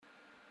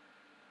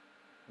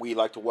We'd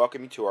like to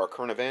welcome you to our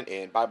current event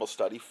and Bible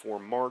study for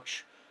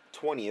March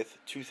 20th,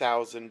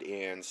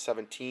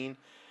 2017.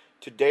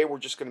 Today we're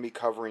just going to be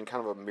covering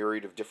kind of a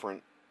myriad of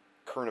different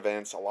current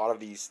events. A lot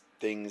of these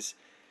things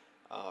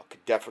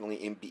could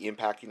definitely be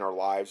impacting our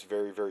lives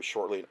very, very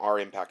shortly and are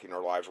impacting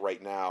our lives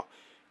right now,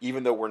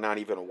 even though we're not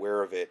even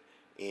aware of it.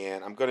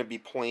 And I'm going to be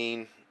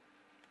playing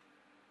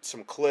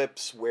some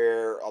clips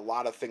where a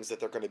lot of things that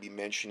they're going to be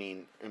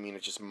mentioning, I mean,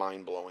 it's just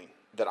mind-blowing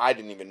that I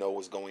didn't even know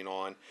was going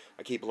on.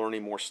 I keep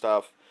learning more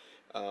stuff.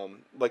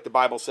 Like the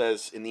Bible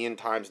says, in the end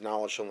times,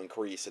 knowledge shall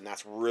increase, and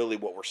that's really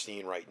what we're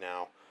seeing right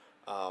now.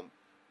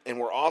 And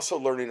we're also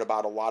learning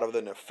about a lot of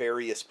the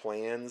nefarious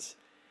plans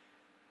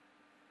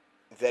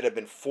that have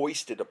been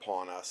foisted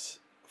upon us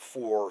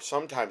for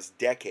sometimes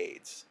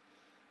decades,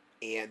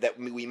 and that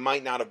we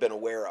might not have been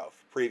aware of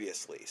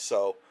previously.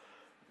 So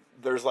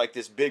there's like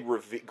this big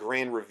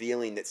grand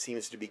revealing that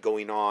seems to be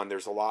going on.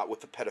 There's a lot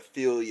with the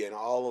pedophilia and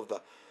all of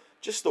the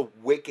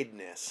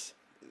wickedness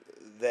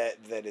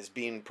that is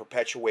being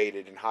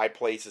perpetuated in high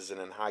places and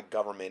in high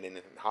government and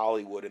in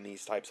Hollywood and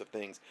these types of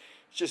things.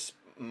 It's just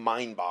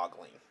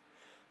mind-boggling.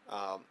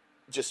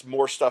 Just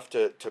more stuff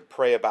to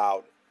pray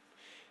about.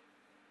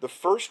 The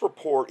first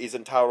report is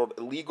entitled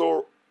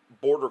 "Illegal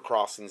Border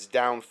Crossings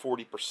Down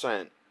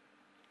 40%,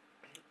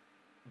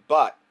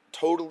 but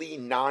totally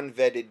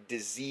non-vetted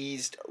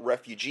diseased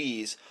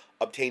refugees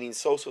obtaining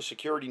social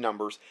security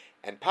numbers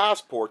and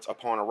passports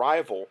upon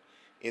arrival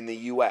in the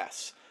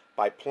U.S.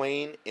 by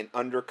plane and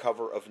under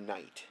cover of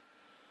night."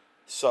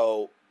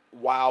 So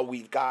while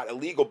we've got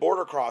illegal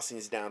border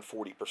crossings down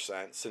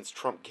 40% since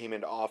Trump came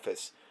into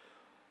office,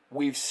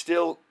 we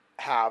still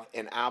have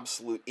an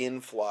absolute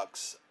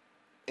influx.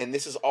 And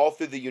this is all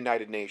through the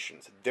United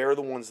Nations. They're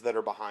the ones that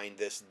are behind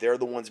this. They're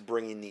the ones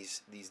bringing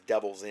these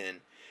devils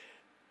in.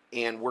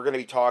 And we're going to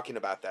be talking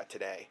about that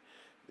today.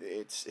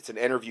 It's an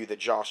interview that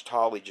Josh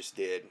Tolley just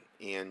did.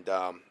 And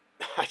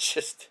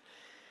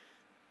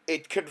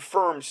it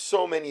confirms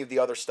so many of the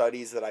other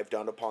studies that I've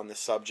done upon this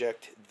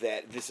subject,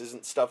 that this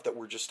isn't stuff that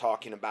we're just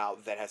talking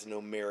about that has no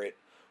merit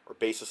or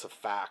basis of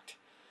fact.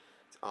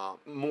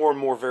 More and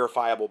more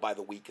verifiable by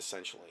the week,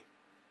 essentially.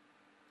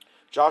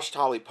 Josh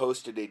Tolley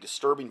posted a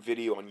disturbing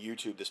video on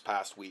YouTube this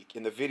past week.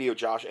 In the video,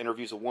 Josh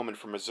interviews a woman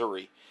from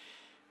Missouri,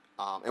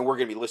 and we're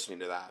going to be listening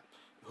to that,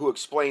 who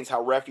explains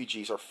how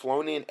refugees are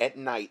flown in at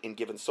night and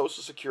given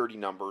social security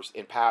numbers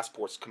and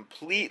passports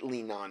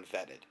completely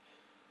non-vetted.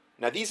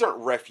 Now, these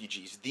aren't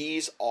refugees.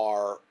 These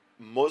are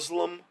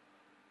Muslim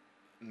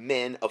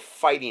men of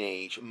fighting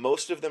age,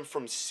 most of them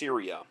from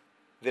Syria,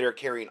 that are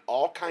carrying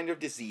all kinds of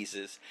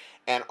diseases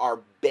and are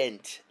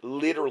bent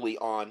literally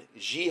on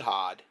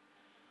jihad,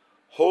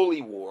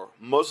 holy war,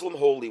 Muslim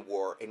holy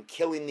war, and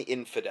killing the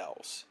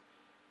infidels.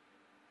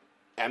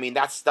 I mean,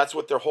 that's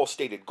what their whole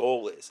stated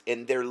goal is.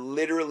 And they're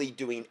literally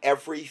doing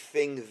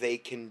everything they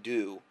can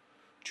do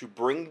to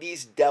bring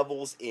these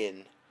devils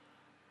in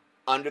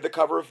under the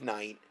cover of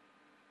night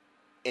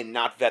and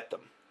not vet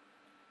them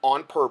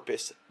on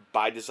purpose,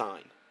 by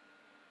design.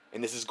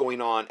 And this is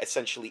going on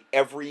essentially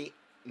every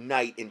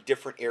night in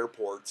different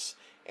airports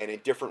and in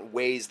different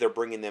ways they're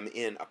bringing them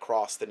in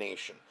across the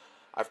nation.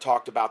 I've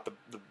talked about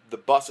the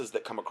buses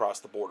that come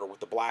across the border with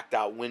the blacked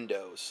out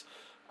windows.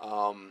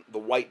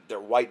 They're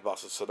white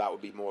buses, so that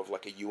would be more of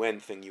like a UN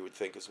thing, you would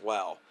think, as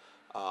well.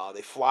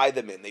 They fly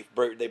them in. They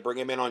bring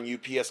them in on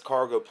UPS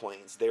cargo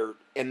planes.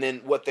 And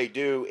then what they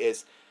do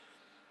is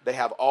they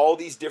have all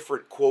these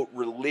different, quote,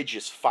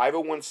 religious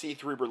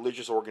 501c3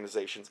 religious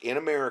organizations in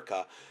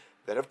America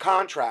that have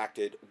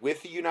contracted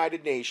with the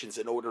United Nations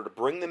in order to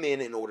bring them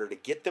in order to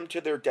get them to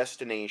their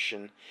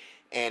destination,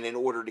 and in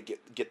order to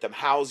get them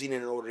housing,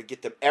 and in order to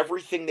get them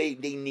everything they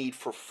need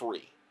for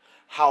free.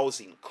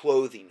 Housing,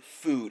 clothing,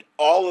 food,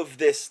 all of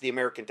this the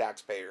American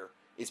taxpayer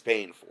is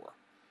paying for.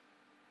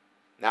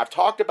 Now, I've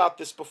talked about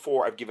this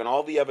before. I've given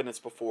all the evidence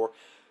before.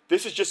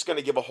 This is just going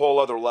to give a whole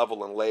other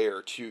level and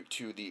layer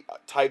to the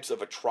types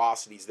of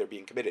atrocities that are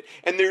being committed.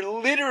 And they're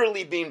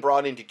literally being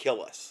brought in to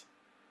kill us.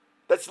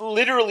 That's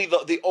literally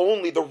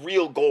the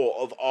real goal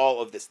of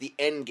all of this. The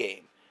end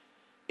game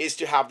is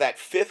to have that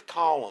fifth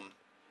column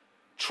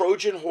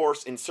Trojan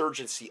horse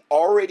insurgency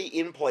already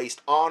in place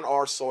on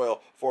our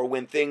soil for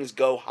when things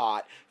go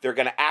hot. They're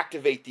going to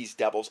activate these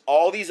devils,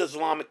 all these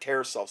Islamic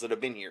terror cells that have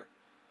been here,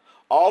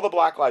 all the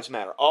Black Lives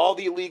Matter, all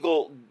the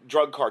illegal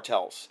drug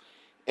cartels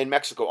in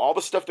Mexico, all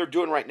the stuff they're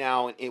doing right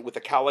now with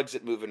the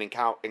CalExit movement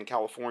in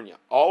California,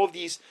 all of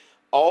these,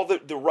 all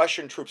the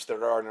Russian troops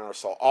that are on our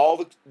soil, all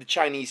the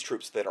Chinese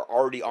troops that are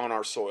already on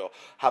our soil,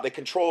 how they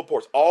control the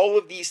ports, all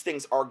of these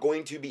things are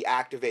going to be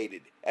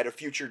activated at a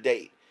future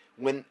date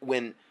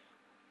when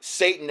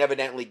Satan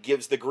evidently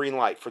gives the green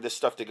light for this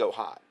stuff to go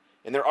hot.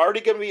 And they're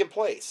already going to be in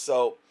place.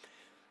 So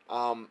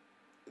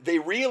they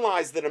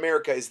realize that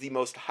America is the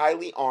most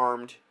highly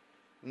armed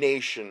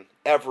nation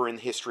ever in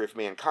the history of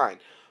mankind.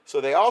 So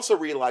they also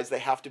realize they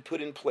have to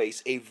put in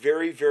place a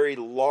very, very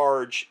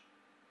large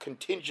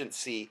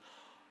contingency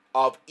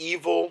of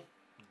evil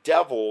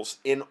devils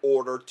in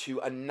order to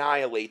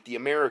annihilate the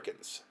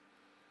Americans.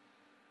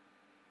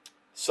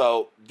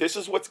 So this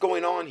is what's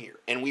going on here.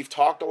 And we've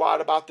talked a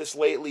lot about this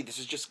lately. This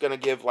is just going to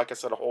give, like I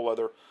said, a whole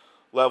other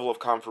level of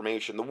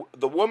confirmation.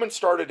 The woman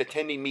started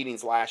attending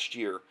meetings last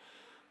year.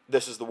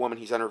 This is the woman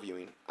he's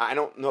interviewing. I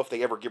don't know if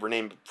they ever give her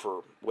name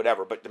for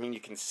whatever, but I mean,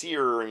 you can see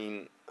her. I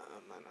mean,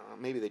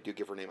 maybe they do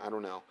give her name. I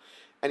don't know.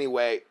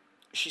 Anyway,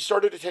 she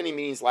started attending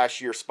meetings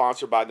last year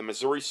sponsored by the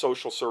Missouri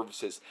Social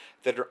Services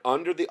that are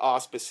under the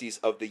auspices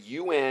of the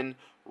UN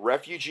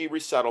Refugee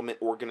Resettlement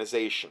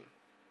Organization.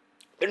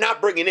 They're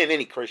not bringing in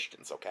any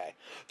Christians, okay?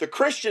 The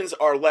Christians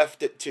are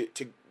left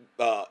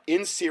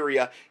in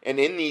Syria and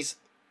in these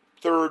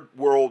third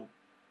world,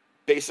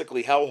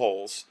 basically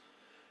hellholes,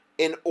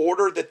 in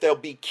order that they'll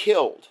be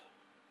killed.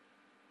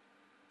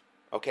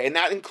 Okay, and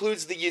that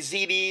includes the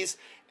Yazidis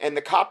and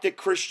the Coptic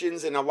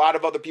Christians and a lot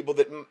of other people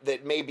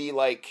that may be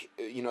like,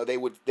 you know, they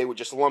would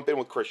just lump in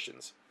with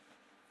Christians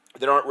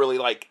that aren't really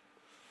like,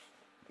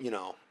 you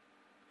know,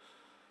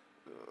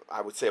 I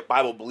would say a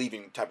Bible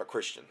believing type of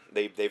Christian.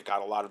 They've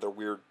got a lot of their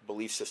weird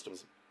belief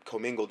systems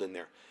commingled in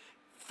there.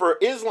 For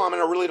Islam,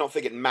 and I really don't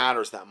think it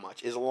matters that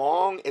much, as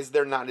long as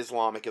they're not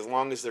Islamic, as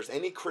long as there's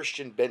any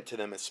Christian bent to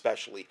them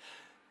especially,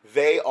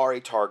 they are a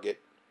target.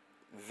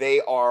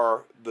 They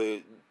are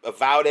the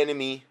avowed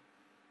enemy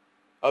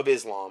of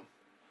Islam.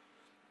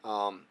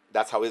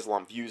 That's how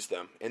Islam views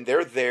them. And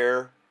they're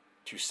there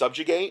to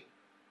subjugate,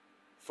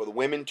 for the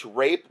women to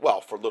rape, well,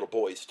 for little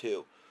boys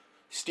too.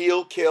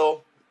 Steal,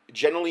 kill,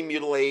 generally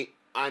mutilate,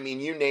 I mean,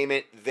 you name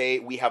it,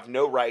 we have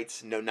no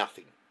rights, no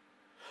nothing.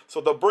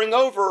 So they'll bring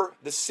over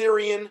the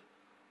Syrian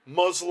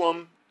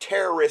Muslim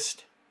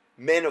terrorist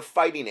men of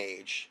fighting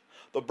age.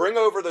 They'll bring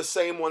over the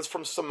same ones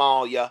from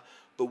Somalia,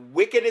 the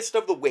wickedest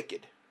of the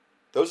wicked.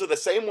 Those are the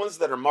same ones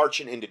that are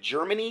marching into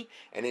Germany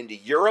and into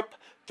Europe.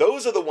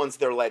 Those are the ones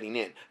they're letting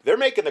in. They're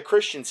making the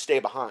Christians stay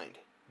behind.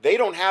 They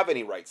don't have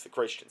any rights, the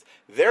Christians.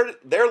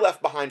 They're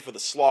left behind for the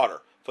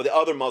slaughter, for the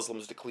other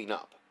Muslims to clean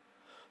up.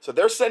 So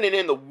they're sending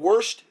in the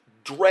worst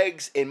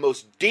dregs and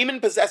most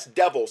demon-possessed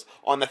devils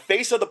on the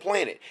face of the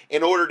planet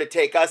in order to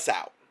take us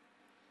out.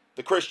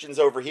 The Christians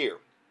over here.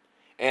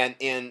 And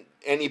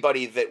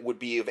anybody that would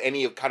be of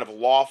any kind of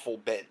lawful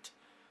bent.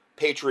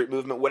 Patriot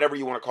movement, whatever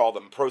you want to call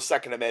them.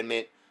 Pro-Second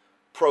Amendment,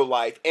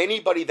 pro-life.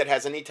 Anybody that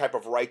has any type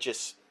of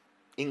righteous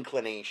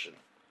inclination.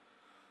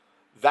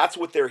 That's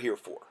what they're here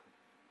for.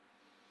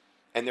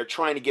 And they're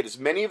trying to get as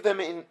many of them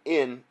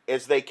in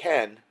as they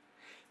can.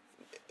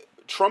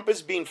 Trump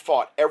is being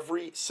fought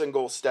every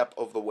single step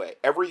of the way.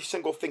 Every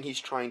single thing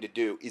he's trying to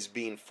do is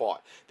being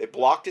fought. They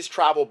blocked his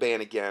travel ban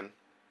again.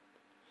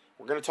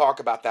 We're going to talk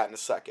about that in a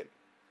second.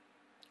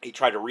 He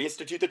tried to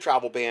reinstitute the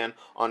travel ban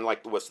on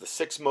like what's the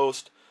six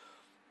most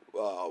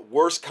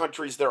worst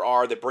countries there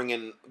are that bring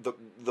in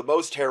the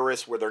most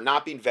terrorists where they're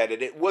not being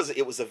vetted. It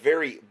was a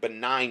very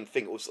benign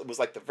thing. It was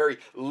like the very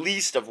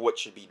least of what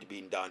should be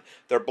being done.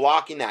 They're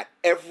blocking that.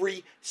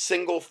 Every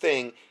single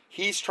thing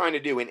he's trying to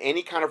do in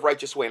any kind of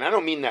righteous way, and I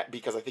don't mean that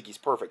because I think he's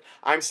perfect.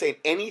 I'm saying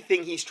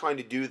anything he's trying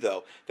to do,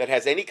 though, that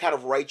has any kind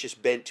of righteous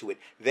bent to it,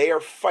 they are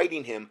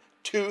fighting him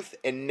tooth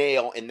and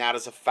nail, and that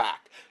is a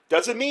fact.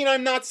 Doesn't mean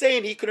I'm not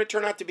saying he couldn't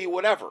turn out to be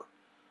whatever.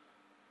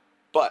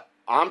 But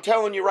I'm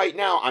telling you right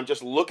now, I'm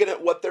just looking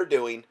at what they're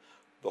doing.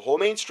 The whole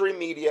mainstream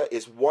media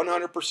is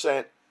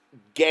 100%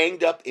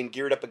 ganged up and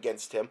geared up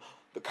against him.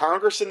 The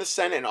Congress and the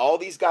Senate and all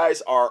these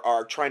guys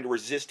are trying to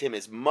resist him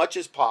as much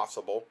as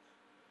possible.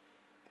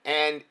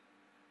 And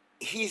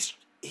he's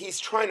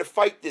trying to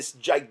fight this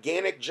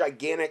gigantic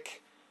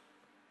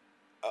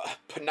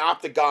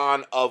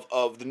panopticon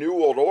of the New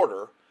World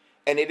Order,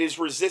 and it is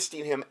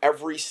resisting him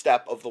every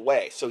step of the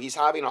way. So he's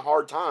having a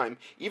hard time,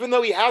 even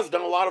though he has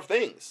done a lot of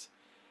things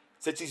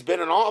since he's been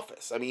in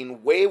office. I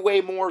mean, way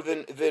more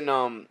than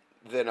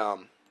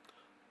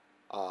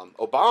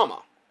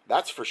Obama.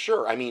 That's for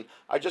sure. I mean,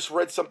 I just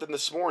read something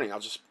this morning.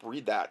 I'll just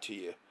read that to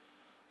you.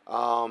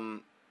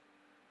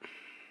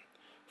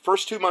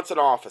 First 2 months in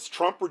office,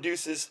 Trump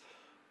reduces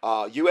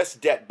U.S.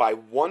 debt by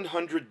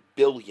 $100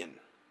 billion,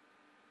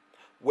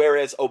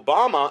 whereas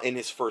Obama, in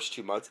his first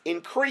 2 months,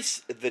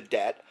 increased the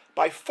debt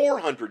by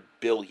 $400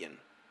 billion.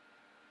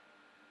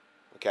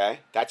 Okay,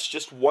 that's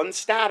just one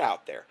stat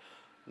out there.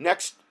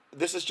 Next,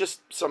 this is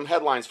just some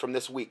headlines from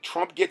this week.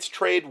 Trump gets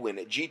trade win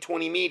at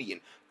G20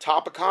 meeting.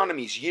 Top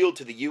economies yield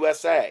to the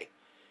USA.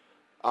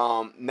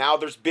 Now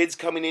there's bids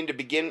coming in to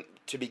begin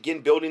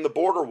building the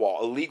border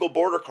wall. Illegal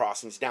border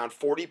crossings down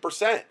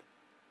 40%.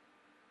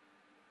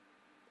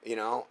 You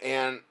know,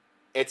 and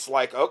it's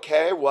like,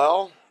 okay,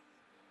 well,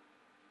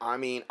 I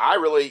mean, I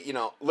really, you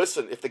know,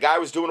 listen, if the guy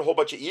was doing a whole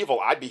bunch of evil,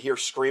 I'd be here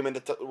screaming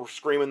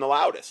the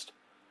loudest.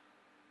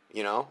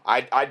 You know,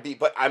 I'd be,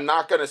 but I'm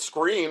not going to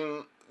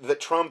scream that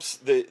Trump's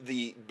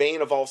the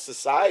bane of all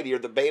society or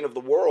the bane of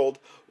the world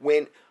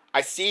when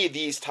I see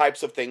these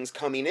types of things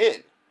coming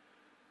in.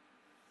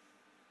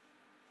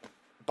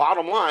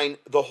 Bottom line,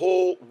 the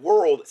whole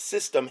world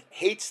system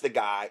hates the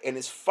guy and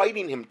is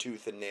fighting him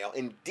tooth and nail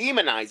and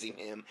demonizing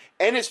him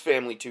and his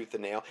family tooth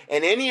and nail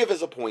and any of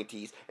his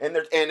appointees. And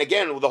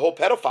again, with the whole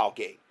pedophile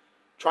game,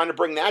 trying to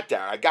bring that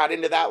down. I got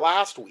into that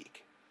last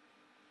week.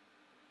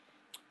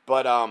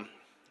 But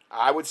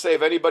I would say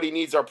if anybody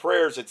needs our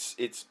prayers,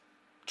 it's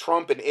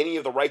Trump and any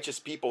of the righteous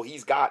people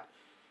he's got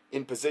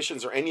in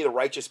positions, or any of the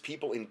righteous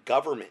people in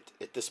government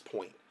at this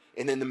point,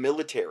 and in the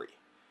military.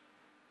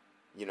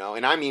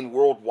 And I mean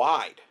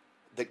worldwide,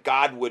 that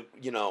God would,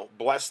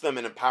 bless them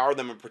and empower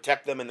them and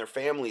protect them and their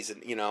families,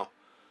 and,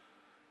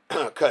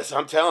 because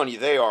I'm telling you,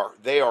 they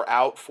are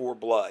out for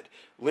blood.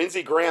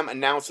 Lindsey Graham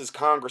announces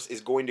Congress is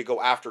going to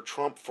go after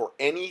Trump for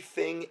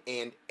anything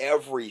and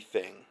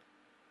everything.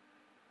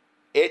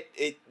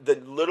 The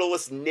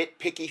littlest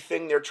nitpicky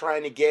thing they're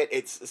trying to get,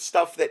 it's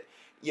stuff that,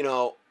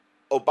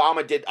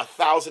 Obama did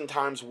 1,000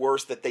 times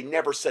worse that they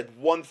never said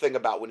one thing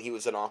about when he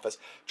was in office.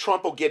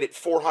 Trump will get it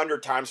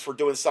 400 times for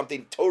doing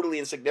something totally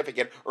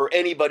insignificant, or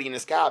anybody in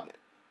his cabinet.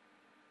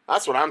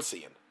 That's what I'm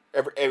seeing.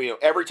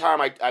 Every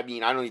time I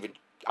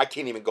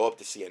can't even go up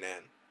to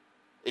CNN.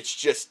 It's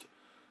just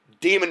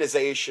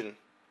demonization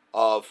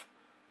of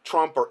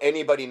Trump or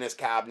anybody in his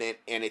cabinet,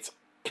 and it's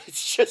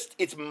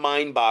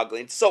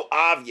mind-boggling. It's so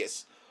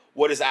obvious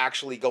what is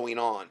actually going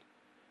on.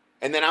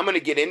 And then I'm going to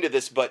get into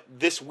this, but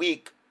this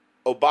week,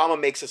 Obama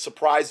makes a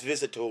surprise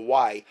visit to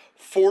Hawaii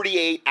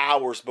 48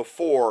 hours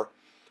before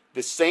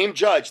the same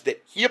judge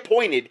that he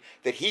appointed,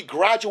 that he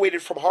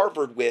graduated from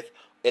Harvard with,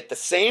 at the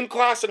same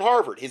class in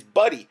Harvard, his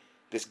buddy,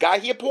 this guy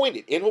he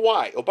appointed in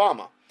Hawaii,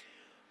 Obama.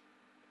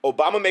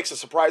 Obama makes a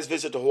surprise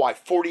visit to Hawaii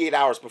 48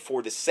 hours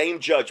before the same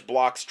judge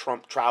blocks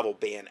Trump travel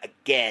ban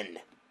again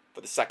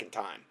for the second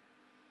time.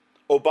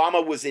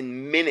 Obama was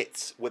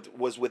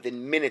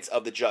within minutes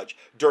of the judge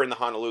during the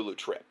Honolulu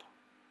trip.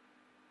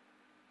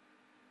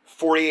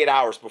 48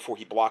 hours before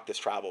he blocked this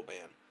travel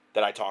ban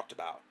that I talked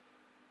about.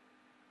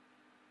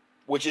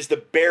 Which is the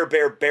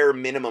bare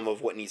minimum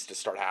of what needs to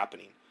start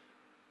happening.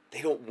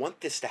 They don't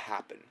want this to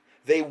happen.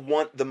 They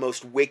want the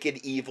most wicked,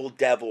 evil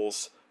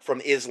devils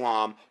from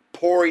Islam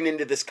pouring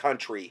into this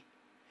country,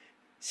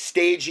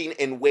 staging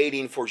and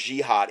waiting for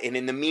jihad. And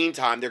in the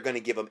meantime, they're going to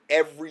give them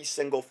every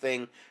single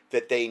thing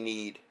that they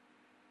need.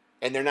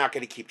 And they're not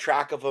going to keep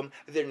track of them.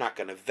 They're not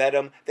going to vet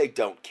them. They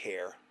don't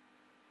care.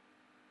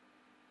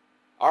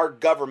 Our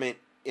government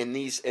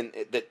that's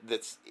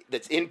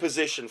in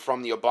position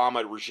from the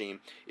Obama regime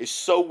is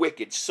so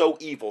wicked, so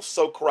evil,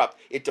 so corrupt,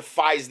 it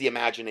defies the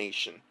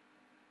imagination.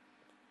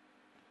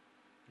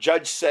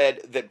 Judge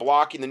said that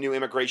blocking the new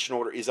immigration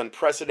order is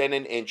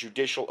unprecedented and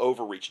judicial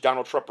overreach.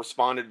 Donald Trump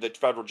responded to the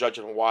federal judge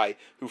in Hawaii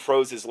who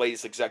froze his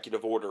latest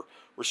executive order,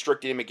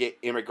 restricting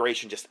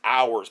immigration just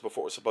hours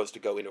before it was supposed to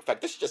go into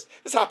effect. This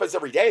happens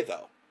every day,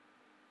 though.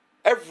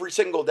 Every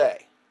single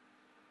day.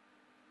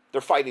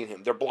 They're fighting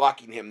him. They're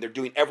blocking him. They're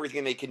doing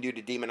everything they can do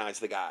to demonize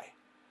the guy.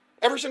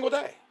 Every single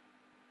day.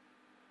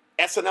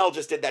 SNL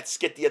just did that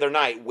skit the other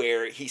night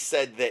where he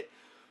said that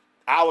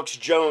Alex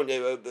Jones,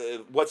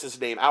 what's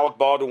his name? Alec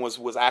Baldwin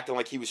was acting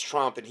like he was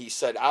Trump, and he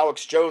said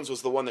Alex Jones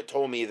was the one that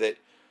told me that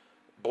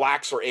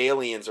blacks are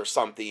aliens or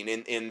something,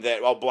 and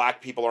that all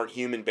black people aren't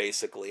human,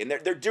 basically. And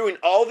they're doing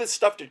all this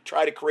stuff to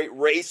try to create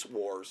race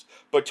wars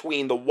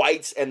between the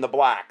whites and the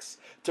blacks,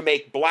 to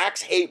make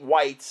blacks hate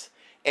whites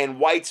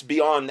and whites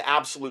be on the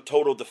absolute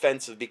total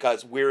defensive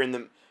because we're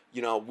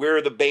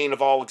we're the bane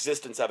of all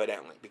existence,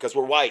 evidently, because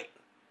we're white.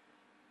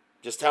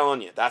 Just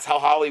telling you, that's how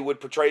Hollywood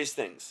portrays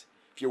things.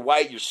 If you're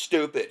white, you're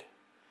stupid,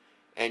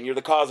 and you're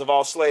the cause of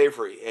all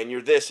slavery, and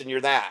you're this and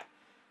you're that,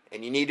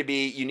 and you need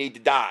to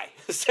die.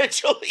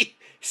 Essentially,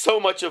 so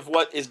much of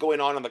what is going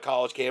on the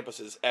college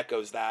campuses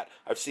echoes that.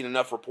 I've seen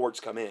enough reports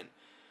come in.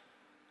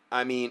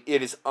 I mean,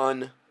 it is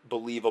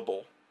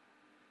unbelievable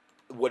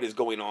what is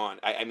going on.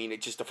 I mean,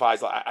 it just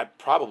defies. I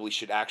probably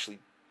should actually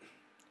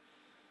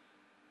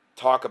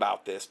talk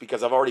about this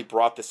because I've already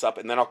brought this up,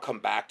 and then I'll come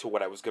back to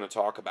what I was going to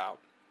talk about.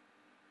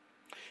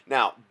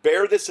 Now,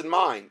 bear this in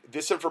mind.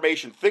 This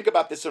information, think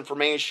about this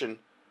information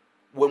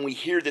when we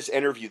hear this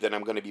interview that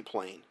I'm going to be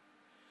playing.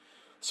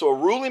 So, a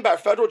ruling by a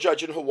federal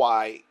judge in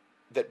Hawaii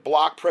that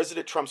blocked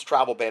President Trump's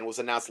travel ban was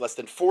announced less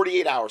than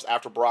 48 hours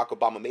after Barack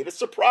Obama made a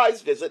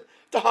surprise visit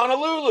to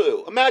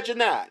Honolulu. Imagine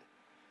that.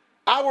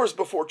 Hours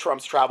before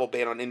Trump's travel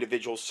ban on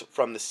individuals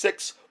from the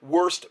 6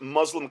 worst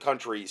Muslim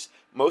countries,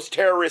 most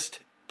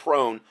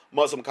terrorist-prone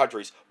Muslim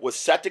countries, was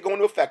set to go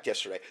into effect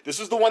yesterday. This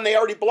is the one they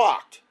already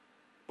blocked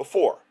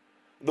before.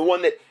 The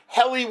one that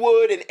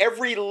Hollywood and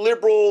every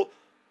liberal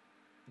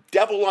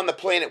devil on the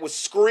planet was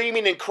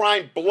screaming and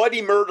crying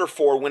bloody murder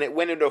for when it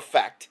went into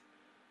effect.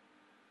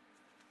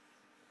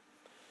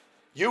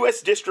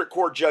 U.S. District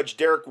Court Judge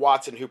Derek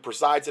Watson, who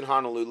presides in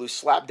Honolulu,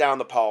 slapped down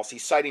the policy,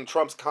 citing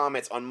Trump's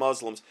comments on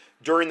Muslims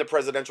during the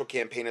presidential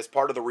campaign as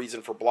part of the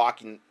reason for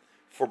blocking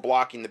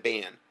the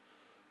ban.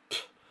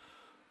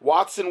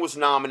 Watson was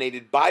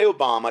nominated by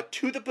Obama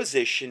to the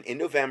position in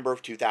November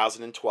of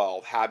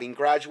 2012, having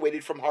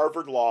graduated from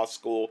Harvard Law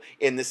School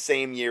in the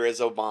same year as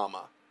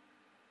Obama.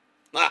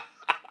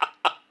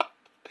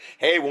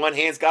 Hey, one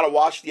hand's got to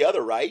wash the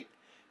other, right?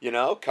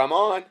 Come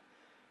on.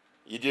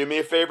 You do me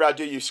a favor, I'll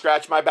do you.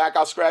 Scratch my back,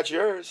 I'll scratch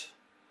yours.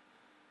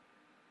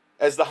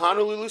 As the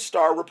Honolulu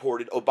Star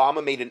reported,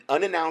 Obama made an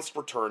unannounced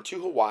return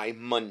to Hawaii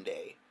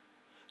Monday.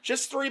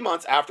 just 3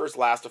 months after his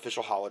last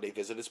official holiday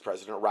visit as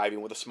president,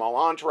 arriving with a small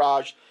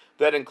entourage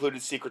that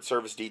included Secret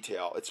Service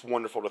detail. It's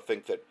wonderful to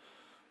think that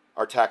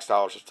our tax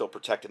dollars are still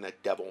protecting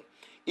that devil.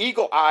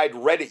 Eagle-eyed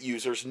Reddit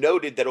users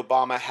noted that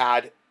Obama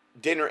had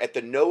dinner at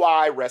the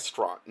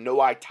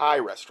Noai Thai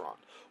restaurant,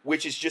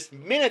 which is just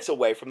minutes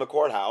away from the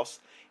courthouse,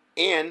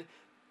 and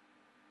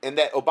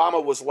that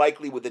Obama was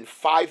likely within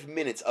 5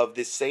 minutes of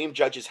this same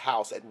judge's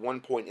house at one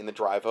point in the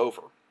drive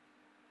over.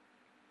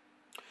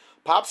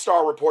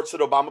 Popstar reports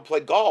that Obama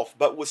played golf,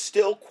 but was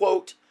still,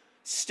 quote,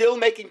 still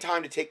making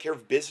time to take care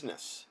of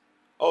business.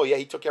 Oh yeah,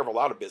 he took care of a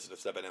lot of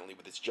business, evidently,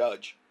 with his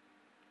judge.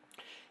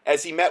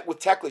 As he met with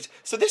tech leaders.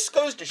 So this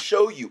goes to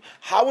show you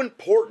how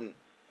important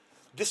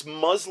this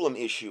Muslim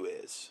issue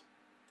is.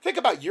 Think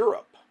about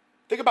Europe.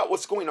 Think about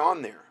what's going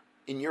on there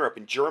in Europe,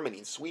 in Germany,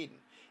 in Sweden,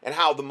 and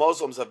how the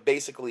Muslims have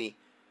basically,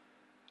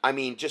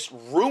 just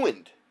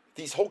ruined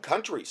these whole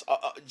countries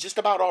just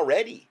about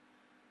already.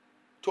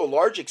 To a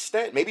large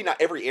extent, maybe not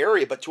every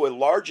area, but to a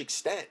large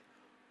extent.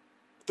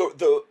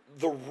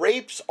 The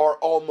rapes are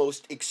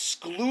almost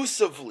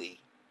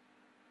exclusively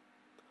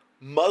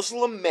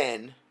Muslim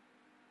men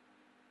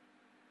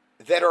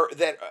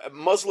that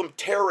Muslim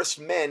terrorist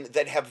men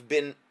that have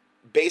been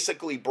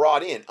basically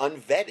brought in,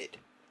 unvetted.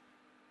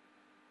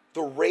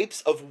 The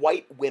rapes of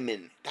white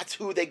women, that's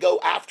who they go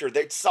after.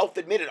 They're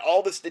self-admitted.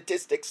 All the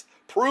statistics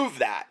prove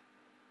that.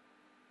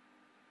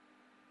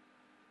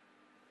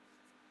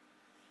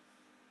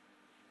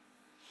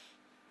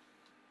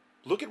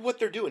 Look at what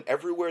they're doing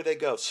everywhere they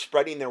go,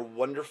 spreading their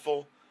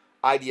wonderful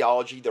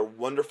ideology, their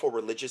wonderful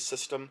religious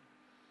system.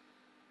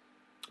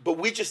 But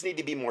we just need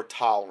to be more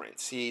tolerant.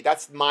 See,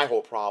 that's my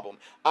whole problem.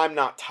 I'm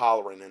not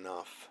tolerant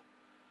enough.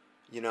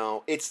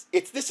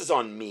 This is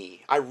on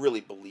me. I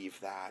really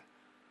believe that.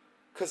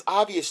 Because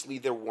obviously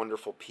they're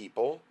wonderful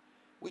people.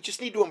 We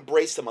just need to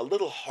embrace them a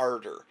little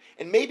harder.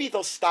 And maybe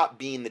they'll stop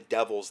being the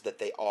devils that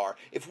they are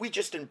if we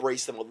just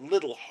embrace them a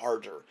little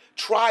harder.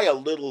 Try a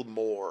little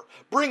more.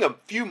 Bring a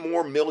few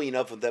more million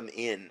of them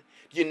in.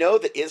 You know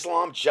that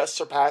Islam just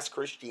surpassed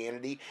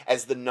Christianity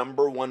as the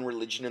 #1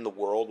 religion in the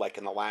world, like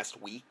in the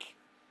last week?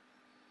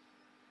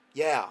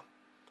 Yeah.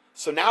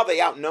 So now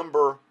they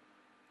outnumber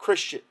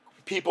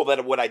people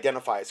that would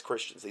identify as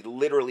Christians. They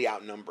literally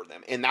outnumber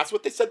them. And that's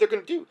what they said they're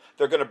going to do.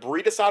 They're going to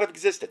breed us out of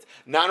existence.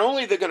 Not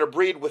only are they going to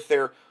breed with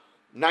their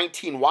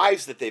 19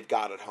 wives that they've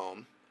got at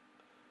home,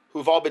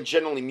 who've all been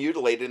generally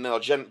mutilated, and they'll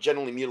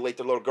generally mutilate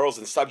their little girls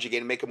and subjugate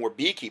and make them wear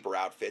beekeeper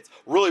outfits.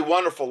 Really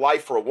wonderful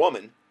life for a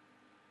woman.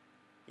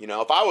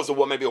 If I was a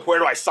woman, I'd be, where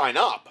do I sign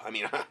up?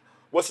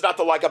 What's not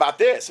to like about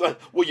this?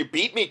 Will you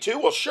beat me too?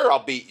 Well, sure, I'll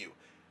beat you.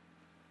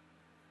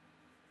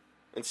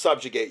 And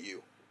subjugate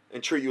you.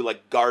 And treat you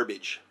like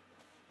garbage.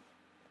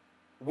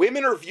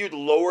 Women are viewed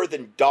lower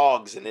than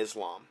dogs in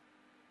Islam.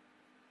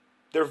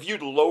 They're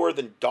viewed lower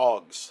than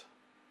dogs.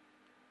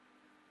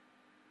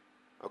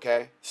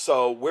 Okay?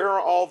 So where are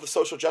all the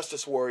social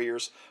justice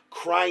warriors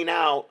crying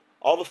out,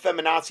 all the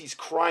feminazis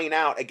crying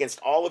out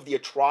against all of the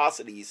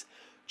atrocities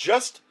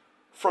just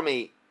from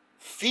a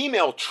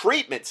female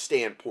treatment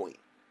standpoint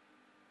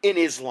in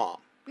Islam?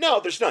 No,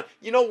 there's none.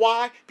 You know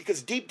why?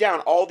 Because deep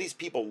down, all these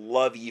people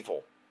love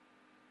evil.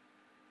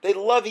 They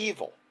love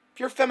evil. If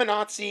you're a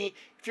feminazi,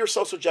 if you're a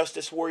social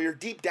justice warrior,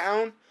 deep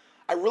down,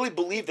 I really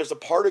believe there's a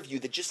part of you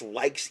that just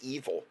likes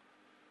evil.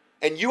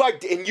 And you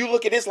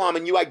look at Islam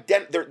and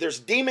there's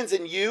demons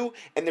in you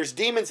and there's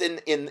demons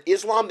in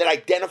Islam that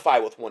identify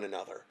with one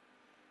another.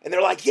 And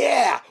they're like,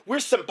 yeah, we're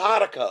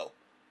simpatico.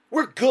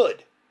 We're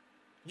good.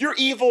 You're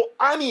evil,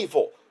 I'm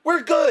evil.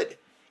 We're good.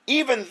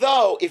 Even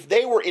though if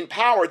they were in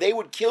power, they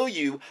would kill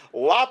you,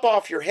 lop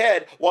off your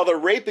head while they're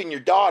raping your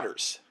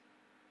daughters.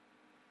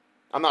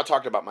 I'm not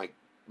talking about my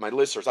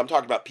listeners. I'm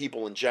talking about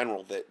people in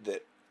general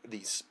that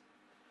these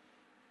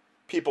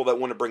people that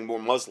want to bring more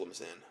Muslims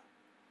in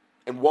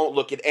and won't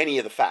look at any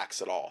of the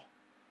facts at all.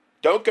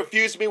 Don't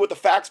confuse me with the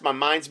facts. My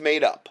mind's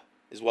made up,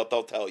 is what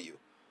they'll tell you.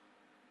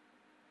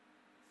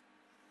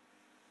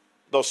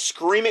 They'll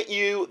scream at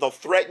you. They'll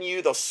threaten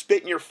you. They'll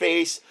spit in your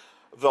face.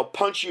 They'll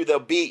punch you. They'll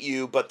beat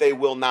you, but they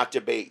will not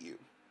debate you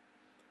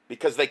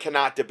because they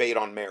cannot debate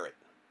on merit.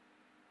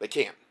 They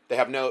can't. They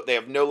have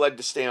no leg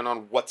to stand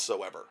on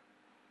whatsoever.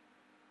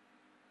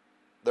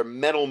 They're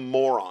mental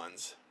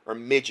morons or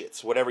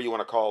midgets, whatever you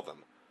want to call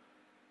them.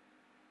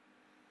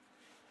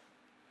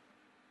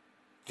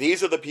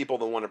 These are the people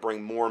that want to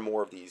bring more and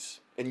more of these.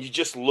 And you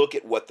just look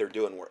at what they're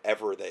doing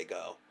wherever they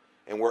go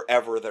and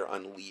wherever they're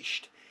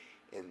unleashed.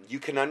 And you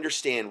can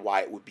understand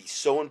why it would be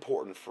so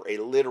important for a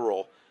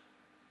literal,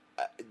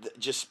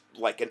 just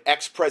like an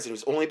ex-president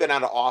who's only been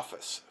out of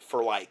office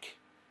for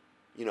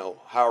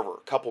however,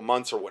 a couple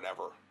months or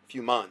whatever, a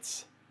few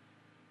months,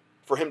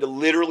 for him to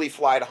literally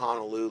fly to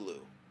Honolulu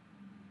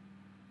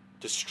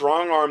to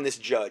strong-arm this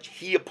judge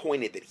he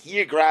appointed that he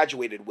had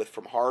graduated with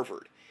from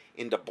Harvard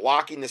into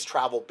blocking this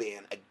travel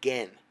ban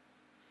again.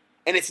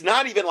 And it's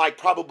not even like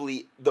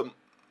probably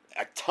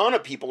a ton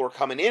of people are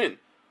coming in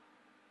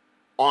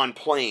on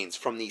planes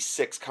from these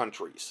 6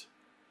 countries.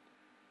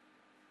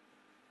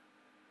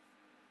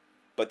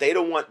 But they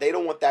don't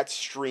want that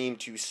stream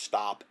to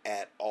stop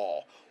at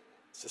all.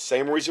 It's the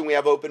same reason we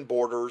have open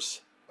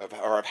borders,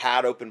 or have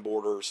had open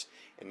borders,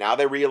 and now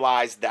they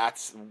realize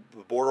that's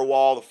the border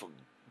wall, the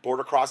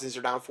border crossings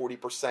are down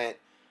 40%.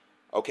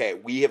 Okay,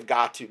 we have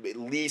got to at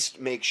least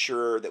make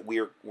sure that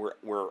we're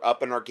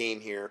up in our game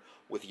here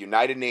with the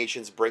United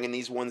Nations, bringing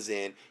these ones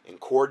in and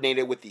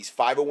coordinated with these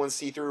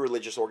 501c3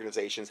 religious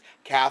organizations,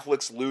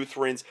 Catholics,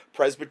 Lutherans,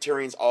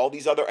 Presbyterians, all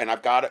these other, and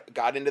I've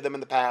got into them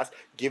in the past,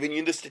 giving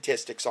you the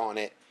statistics on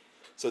it,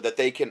 so that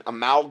they can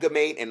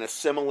amalgamate and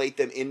assimilate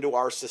them into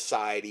our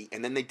society,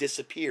 and then they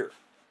disappear.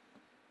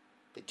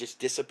 They just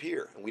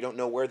disappear, and we don't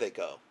know where they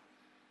go.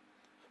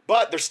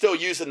 But they're still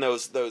using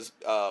those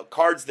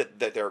cards that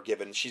they're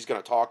given. She's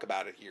going to talk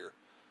about it here.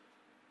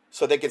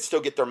 So they can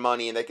still get their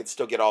money, and they can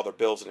still get all their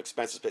bills and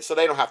expenses paid. So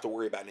they don't have to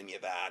worry about any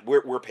of that.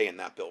 We're paying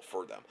that bill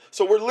for them.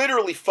 So we're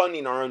literally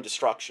funding our own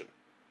destruction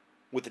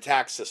with the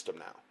tax system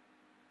now.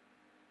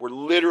 We're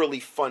literally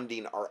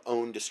funding our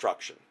own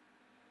destruction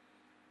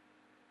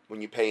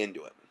when you pay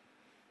into it.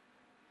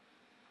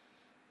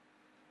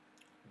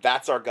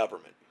 That's our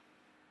government.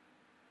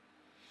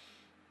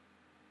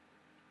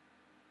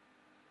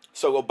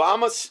 So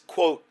Obama's,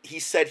 quote, he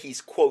said he's,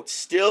 quote,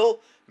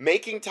 still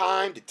making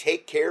time to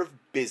take care of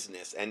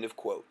business, end of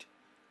quote,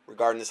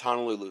 regarding this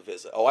Honolulu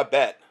visit. Oh, I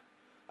bet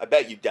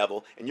you,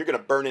 devil. And you're going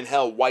to burn in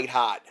hell white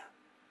hot.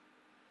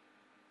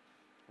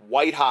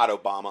 White hot,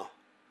 Obama.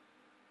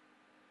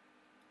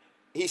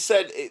 He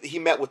said he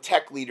met with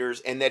tech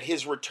leaders and that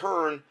his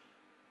return,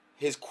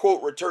 his,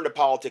 quote, return to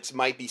politics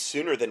might be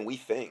sooner than we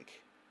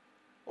think.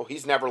 Well,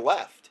 he's never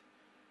left.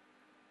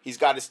 He's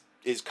got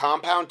his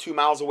compound 2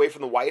 miles away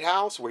from the White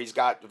House, where he's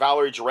got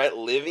Valerie Jarrett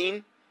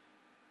living,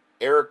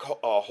 Eric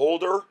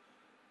Holder,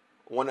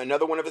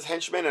 another one of his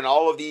henchmen, and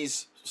all of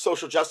these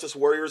social justice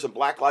warriors and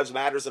Black Lives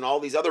Matters and all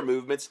these other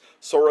movements,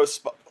 Soros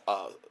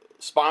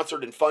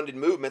sponsored and funded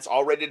movements,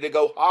 all ready to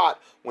go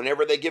hot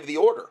whenever they give the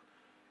order.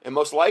 And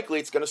most likely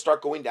it's going to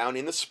start going down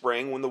in the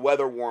spring when the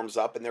weather warms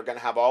up, and they're going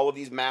to have all of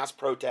these mass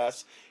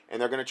protests,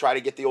 and they're going to try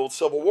to get the old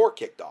Civil War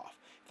kicked off.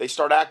 They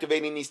start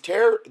activating these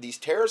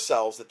terror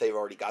cells that they've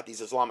already got,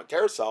 these Islamic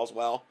terror cells,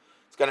 well,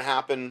 it's going to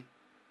happen,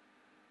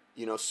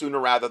 sooner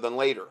rather than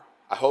later.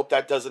 I hope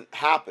that doesn't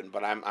happen,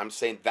 but I'm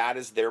saying that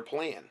is their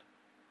plan.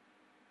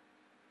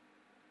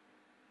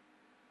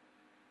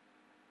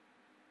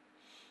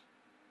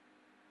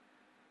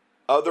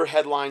 Other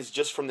headlines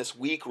just from this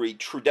week read,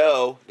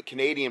 Trudeau, the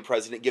Canadian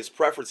president, gives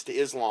preference to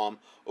Islam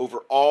over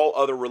all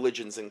other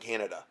religions in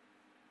Canada.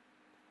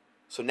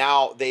 So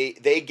now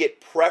they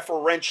get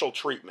preferential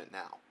treatment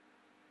now,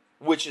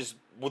 which is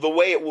the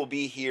way it will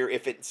be here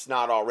if it's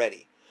not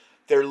already.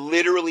 They're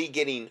literally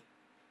getting,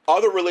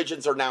 other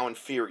religions are now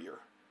inferior.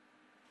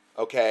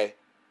 Okay?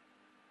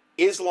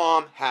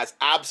 Islam has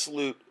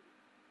absolute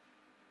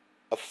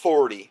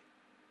authority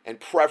and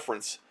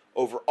preference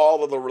over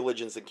all of the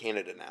religions in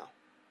Canada now.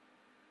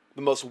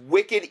 The most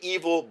wicked,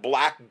 evil,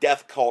 black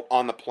death cult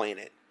on the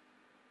planet.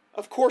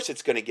 Of course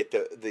it's going to get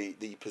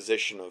the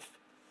position of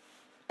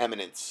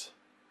eminence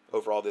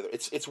over all the other.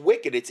 It's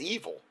wicked, it's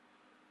evil.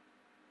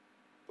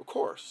 Of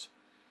course.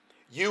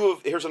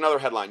 Here's another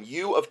headline.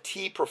 U of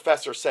T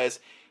professor says,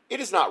 it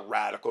is not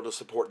radical to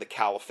support the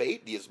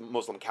caliphate, the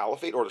Muslim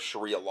caliphate, or the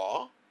Sharia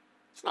law.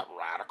 It's not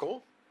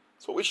radical.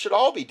 It's what we should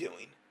all be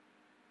doing.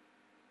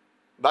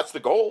 That's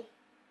the goal.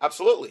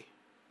 Absolutely.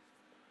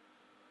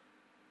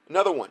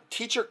 Another one.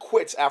 Teacher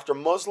quits after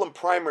Muslim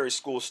primary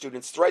school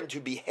students threaten to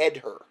behead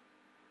her.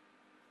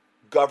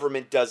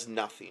 Government does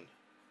nothing.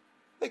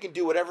 They can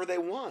do whatever they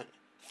want.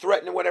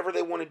 Threaten whatever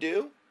they want to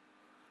do.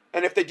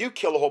 And if they do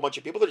kill a whole bunch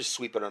of people, they'll just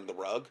sweep it under the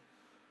rug.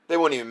 They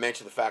won't even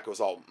mention the fact it was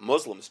all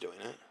Muslims doing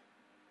it.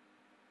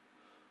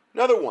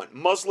 Another one.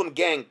 Muslim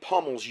gang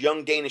pummels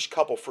young Danish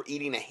couple for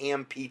eating a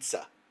ham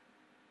pizza.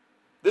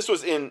 This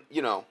was in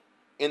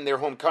their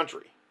home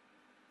country.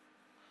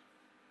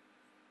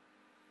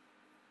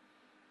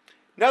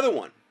 Another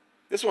one.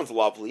 This one's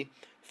lovely.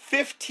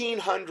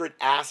 1,500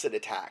 acid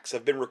attacks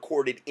have been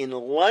recorded in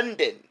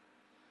London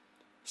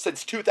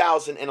since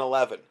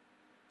 2011.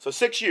 So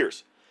 6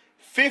 years.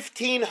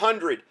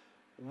 1,500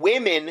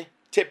 women,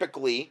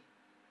 typically,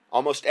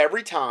 almost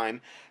every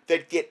time,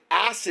 that get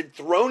acid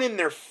thrown in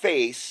their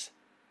face,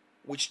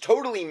 which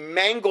totally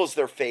mangles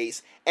their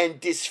face and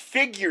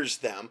disfigures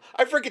them.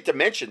 I forget to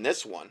mention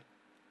this one.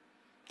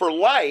 For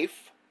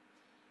life,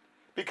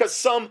 because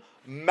some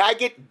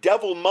maggot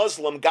devil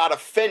Muslim got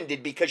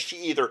offended because she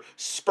either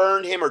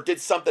spurned him or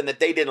did something that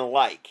they didn't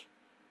like.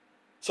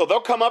 So they'll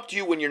come up to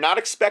you when you're not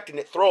expecting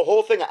it, throw a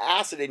whole thing of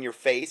acid in your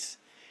face,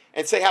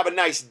 and say, have a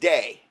nice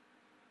day.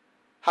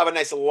 Have a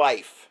nice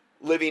life.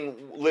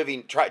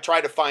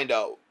 Try to find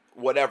a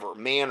whatever,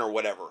 man or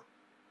whatever.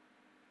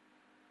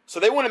 So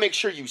they want to make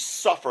sure you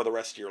suffer the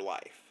rest of your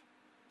life.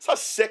 That's how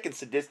sick and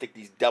sadistic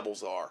these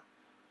devils are.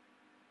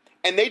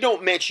 And they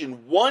don't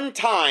mention one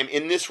time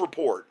in this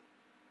report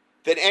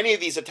that any of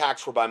these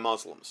attacks were by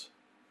Muslims,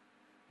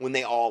 when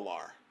they all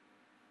are.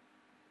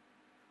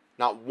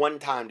 Not one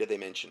time did they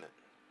mention it.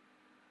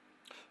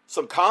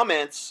 Some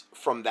comments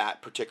from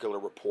that particular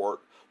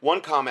report One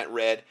comment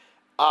read,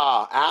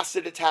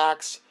 acid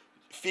attacks,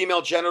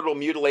 female genital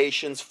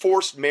mutilations,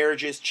 forced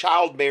marriages,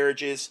 child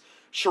marriages,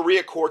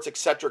 Sharia courts,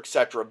 etc.,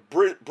 etc.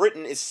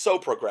 Britain is so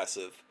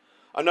progressive.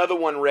 Another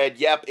one read,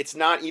 yep, it's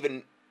not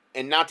even,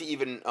 and not to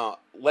even,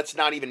 let's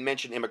not even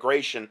mention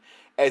immigration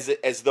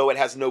as though it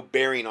has no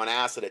bearing on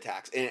acid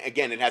attacks. And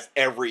again, it has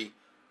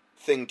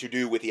everything to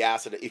do with the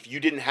acid. If you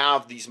didn't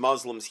have these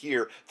Muslims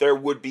here, there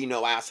would be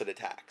no acid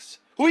attacks.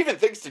 Who even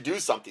thinks to do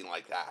something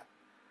like that?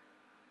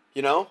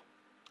 You know?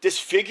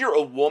 Disfigure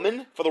a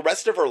woman for the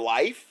rest of her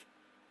life?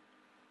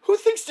 Who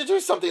thinks to do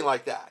something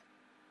like that?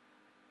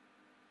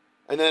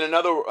 And then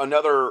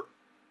another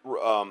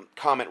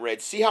comment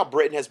read, see how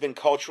Britain has been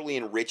culturally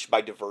enriched by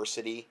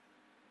diversity?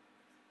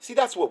 See,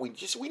 that's what we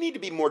need to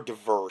be more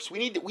diverse. We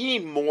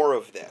need more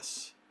of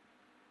this.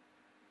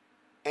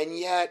 And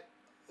yet,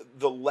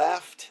 the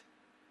left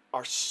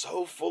are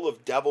so full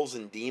of devils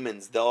and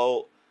demons.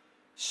 They'll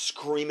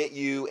scream at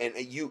you and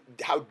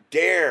how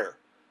dare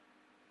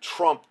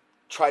Trump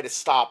try to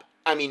stop.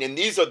 I mean, and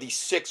these are the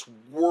 6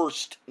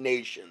 worst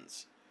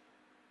nations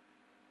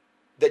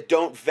that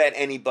don't vet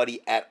anybody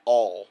at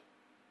all.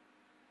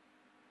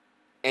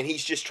 And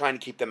he's just trying to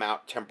keep them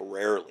out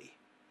temporarily.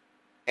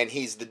 And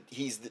he's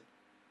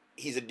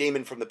a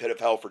demon from the pit of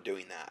hell for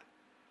doing that.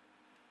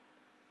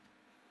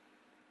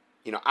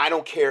 You know, I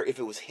don't care if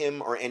it was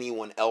him or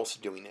anyone else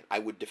doing it. I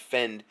would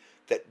defend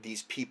that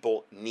these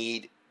people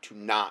need to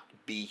not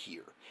be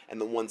here.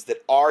 And the ones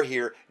that are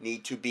here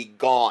need to be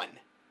gone.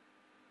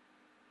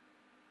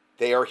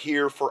 They are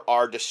here for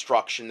our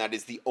destruction. That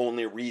is the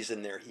only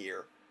reason they're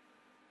here.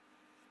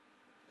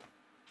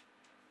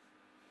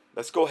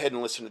 Let's go ahead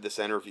and listen to this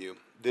interview.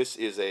 This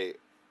is a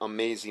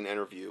amazing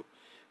interview,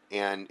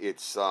 and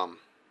it's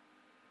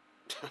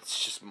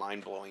it's just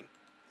mind-blowing.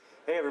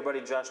 Hey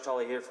everybody, Josh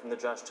Tully here from The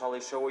Josh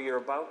Tully Show. What you're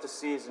about to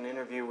see is an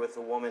interview with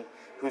a woman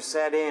who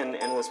sat in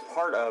and was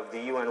part of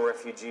the UN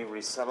Refugee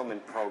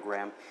Resettlement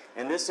Program.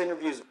 And this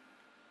interview's...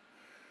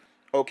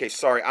 Okay,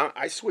 sorry,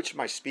 I switched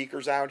my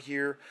speakers out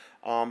here.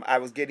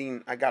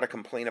 I got a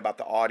complaint about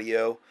the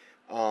audio.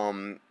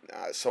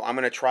 So I'm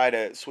going to try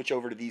to switch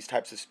over to these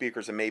types of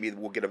speakers, and maybe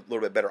we'll get a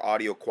little bit better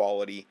audio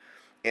quality,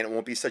 and it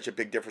won't be such a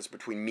big difference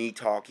between me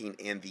talking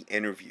and the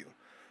interview.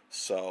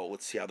 So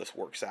let's see how this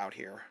works out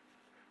here.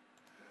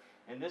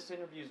 And this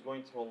interview is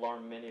going to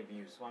alarm many of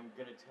you, so I'm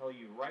going to tell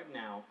you right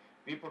now,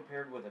 be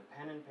prepared with a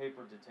pen and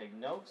paper to take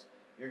notes.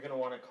 You're going to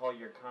want to call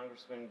your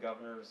congressmen,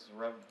 governors,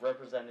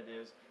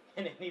 representatives,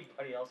 and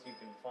anybody else you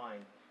can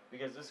find,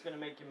 because this is going to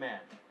make you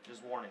mad.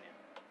 Just warning you.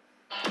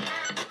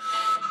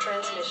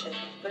 Transmission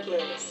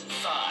begins.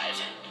 5,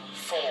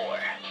 4,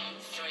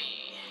 3,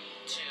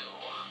 2,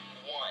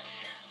 1.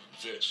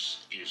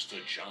 This is the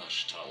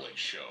Josh Tully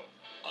Show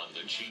on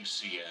the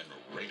GCN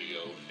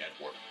Radio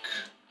Network.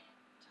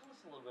 Tell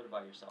us a little bit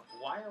about yourself.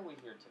 Why are we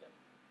here today?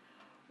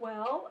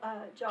 Well,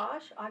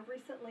 Josh, I've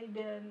recently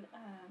been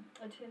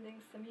attending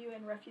some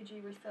UN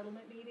refugee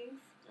resettlement meetings.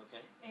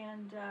 Okay.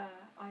 And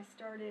I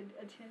started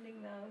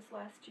attending those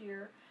last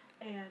year,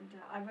 and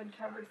I've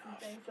uncovered some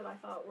things that I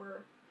thought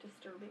were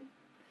disturbing.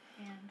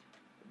 And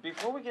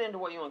before we get into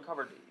what you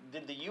uncovered,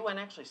 did the UN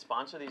actually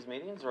sponsor these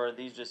meetings, or are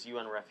these just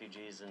UN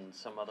refugees and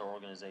some other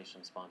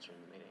organization sponsoring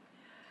the meeting?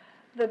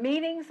 the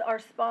meetings are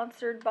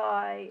sponsored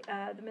by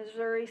the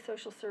Missouri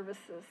Social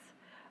Services.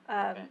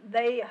 Okay.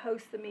 They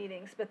host the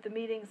meetings, but the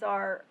meetings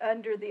are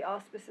under the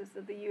auspices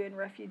of the UN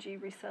Refugee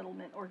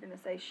Resettlement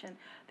Organization,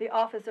 the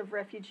Office of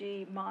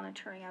Refugee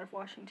Monitoring out of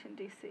Washington,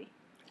 D.C.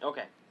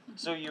 Okay.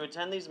 So you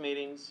attend these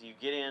meetings, you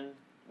get in.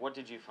 What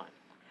did you find?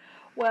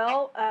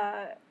 Well,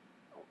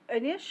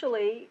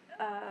 initially,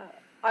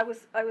 I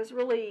was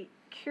really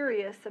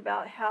curious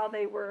about how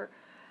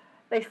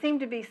they seemed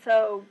to be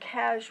so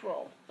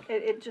casual.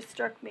 It just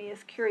struck me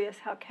as curious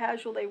how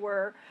casual they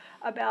were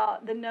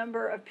about the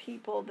number of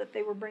people that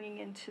they were bringing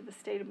into the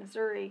state of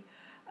Missouri,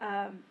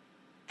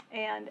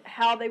 and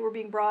how they were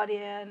being brought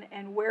in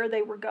and where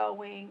they were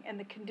going and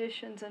the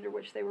conditions under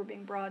which they were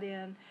being brought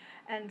in.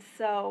 And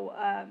so,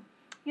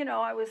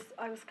 I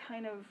was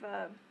kind of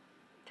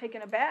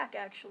taken aback,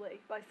 actually,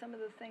 by some of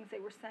the things they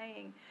were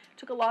saying.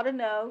 Took a lot of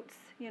notes,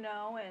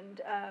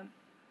 and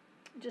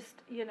just,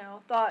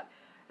 thought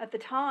at the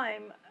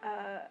time,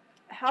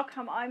 how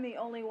come I'm the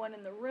only one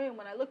in the room?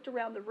 When I looked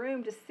around the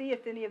room to see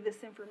if any of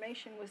this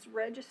information was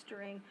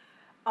registering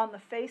on the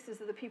faces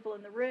of the people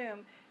in the room,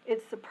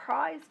 it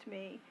surprised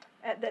me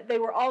that they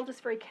were all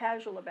just very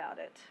casual about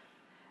it.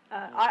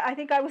 I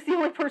think I was the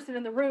only person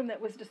in the room that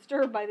was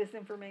disturbed by this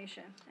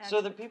information. So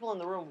the people in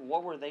the room,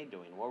 what were they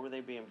doing? What were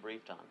they being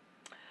briefed on?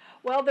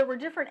 Well, there were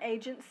different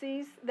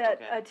agencies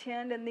that Okay.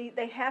 attend, and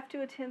they have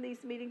to attend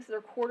these meetings. They're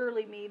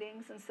quarterly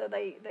meetings, and so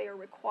they are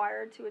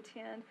required to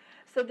attend.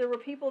 So there were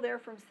people there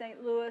from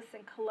St. Louis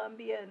and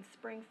Columbia and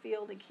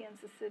Springfield and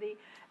Kansas City,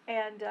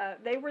 and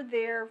they were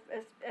there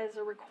as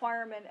a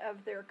requirement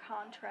of their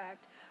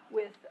contract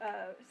with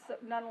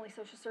not only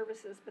Social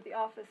Services, but the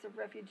Office of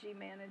Refugee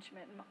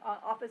Management,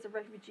 Office of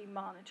Refugee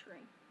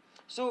Monitoring.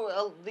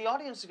 So the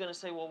audience is going to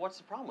say, well, what's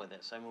the problem with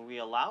this? I mean, we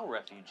allow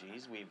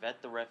refugees. We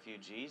vet the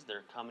refugees.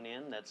 They're coming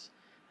in. That's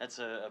that's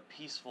a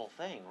peaceful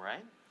thing,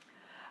 right?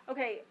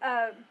 Okay,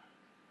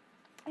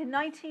 in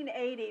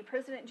 1980,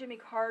 President Jimmy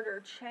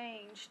Carter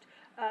changed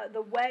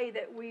the way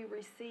that we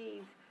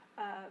receive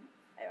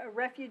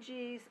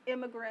refugees,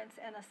 immigrants,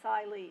 and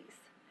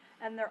asylees,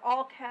 and they're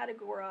all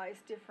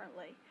categorized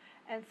differently.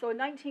 And so in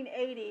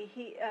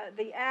 1980,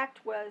 the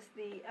act was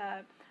the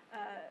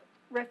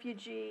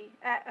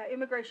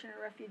Immigration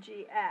and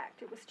Refugee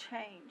Act. It was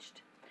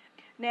changed.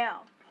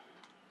 Now,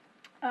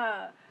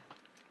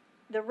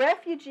 the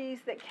refugees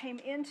that came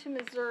into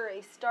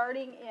Missouri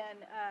starting in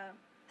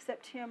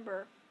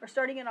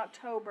starting in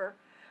October,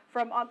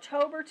 from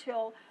October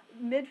till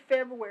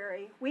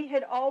mid-February, we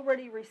had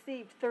already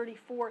received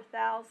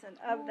 34,000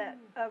 of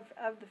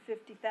the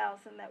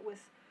 50,000 that was.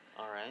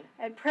 All right.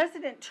 And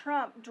President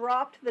Trump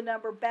dropped the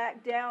number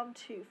back down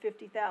to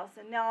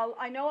 50,000. Now,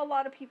 I know a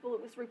lot of people,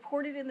 it was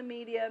reported in the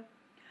media,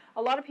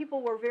 a lot of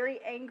people were very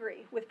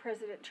angry with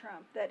President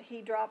Trump that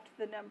he dropped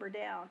the number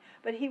down.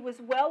 But he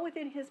was well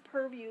within his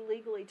purview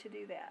legally to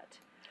do that.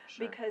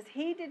 Sure. Because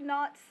he did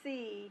not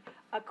see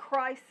a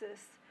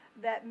crisis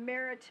that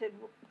merited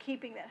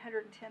keeping that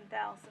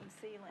 110,000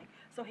 ceiling.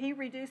 So he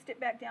reduced it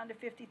back down to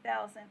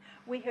 50,000.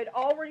 We had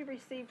already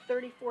received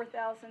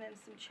 34,000 and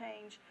some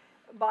change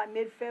by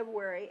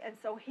mid-February, and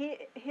so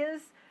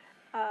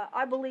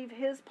I believe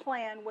his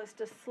plan was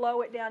to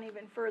slow it down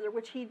even further,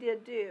 which he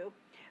did do,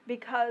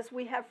 because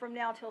we have from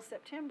now till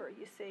September,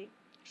 you see.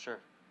 Sure.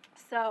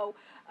 So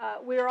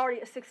we're already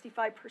at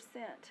 65%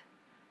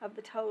 of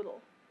the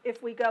total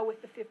if we go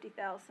with the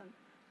 50,000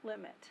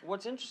 limit.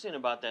 What's interesting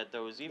about that,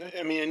 though, is even...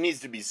 I mean, it needs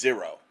to be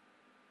zero.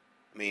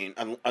 I mean,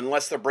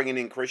 unless they're bringing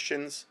in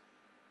Christians,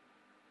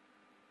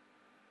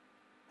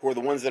 who are the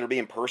ones that are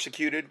being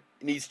persecuted,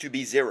 it needs to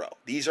be zero.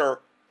 These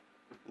are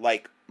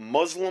like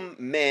Muslim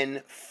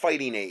men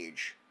fighting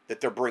age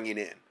that they're bringing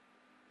in,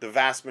 the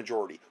vast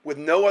majority, with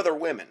no other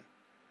women.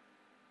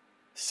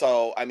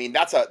 So, I mean,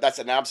 that's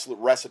an absolute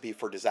recipe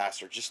for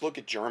disaster. Just look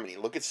at Germany,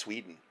 look at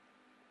Sweden,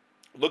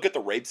 look at the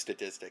rape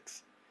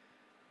statistics.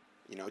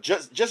 You know,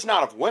 just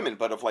not of women,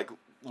 but of like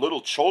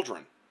little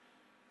children,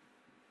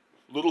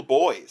 little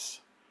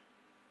boys.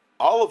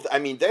 I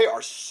mean,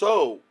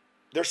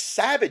 they're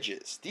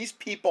savages. These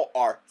people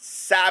are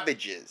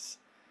savages.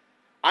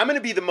 I'm going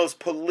to be the most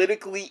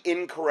politically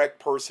incorrect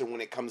person when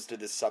it comes to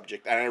this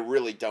subject, and I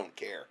really don't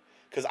care.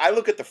 Because I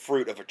look at the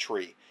fruit of a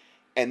tree,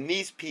 and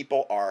these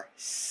people are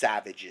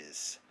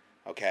savages,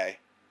 okay?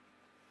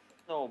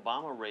 So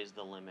Obama raised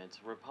the limits.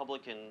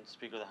 Republican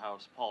Speaker of the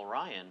House, Paul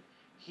Ryan,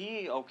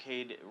 he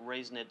okayed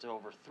raising it to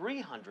over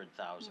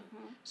 300,000. Mm-hmm.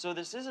 So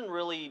this isn't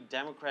really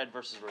Democrat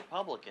versus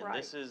Republican.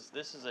 Right. This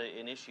is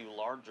an issue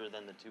larger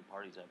than the two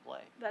parties at play.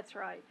 That's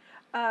right.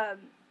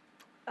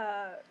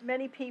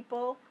 Many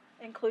people,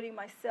 including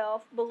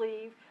myself,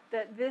 believe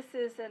that this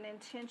is an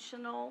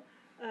intentional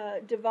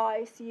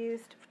device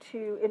used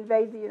to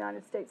invade the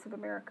United States of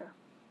America.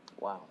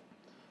 Wow.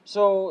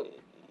 So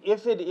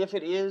if it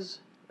is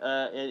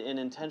an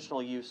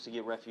intentional use to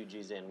get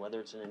refugees in, whether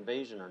it's an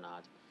invasion or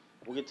not,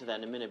 we'll get to that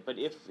in a minute. But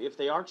if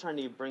they are trying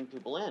to bring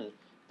people in,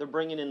 they're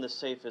bringing in the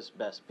safest,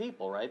 best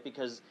people, right?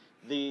 Because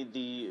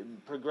the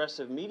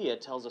progressive media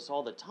tells us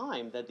all the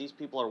time that these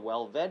people are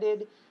well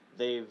vetted,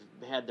 they've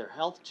had their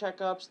health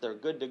checkups, they're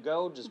good to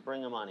go, just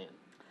bring them on in.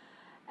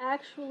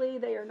 Actually,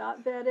 they are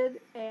not vetted,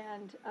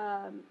 and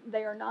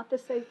they are not the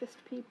safest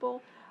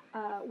people.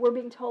 We're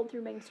being told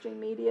through mainstream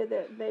media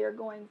that they are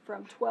going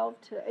from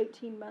 12 to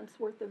 18 months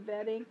worth of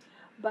vetting.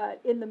 But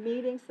in the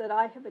meetings that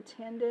I have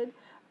attended,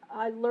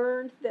 I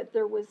learned that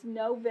there was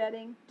no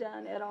vetting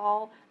done at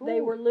all. Ooh.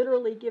 They were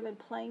literally given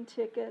plane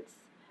tickets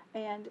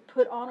and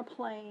put on a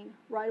plane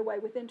right away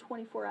within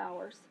 24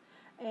 hours.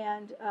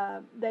 And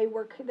they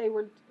were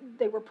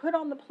put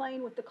on the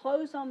plane with the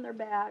clothes on their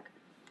back.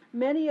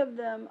 Many of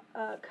them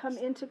come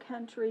into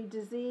country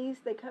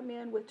diseased. They come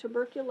in with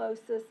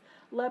tuberculosis,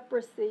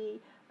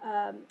 leprosy,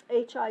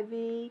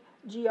 HIV,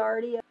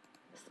 Giardia,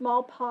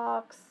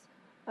 smallpox,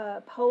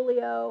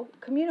 polio,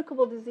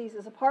 communicable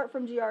diseases. Apart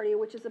from Giardia,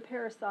 which is a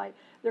parasite,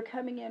 they're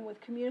coming in with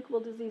communicable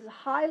diseases,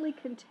 highly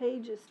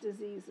contagious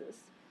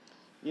diseases.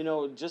 You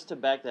know, just to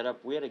back that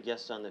up, we had a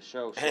guest on the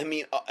show. I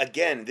mean,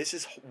 again, this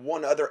is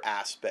one other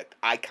aspect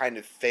I kind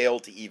of fail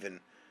to even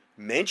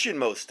mention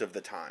most of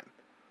the time.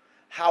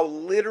 How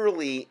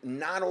literally,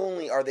 not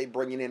only are they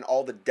bringing in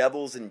all the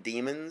devils and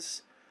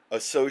demons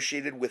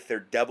associated with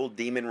their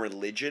devil-demon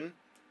religion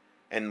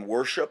and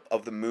worship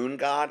of the moon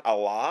god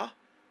Allah,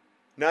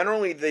 not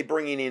only are they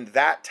bringing in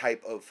that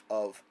type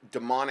of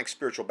demonic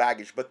spiritual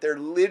baggage, but they're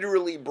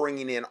literally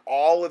bringing in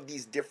all of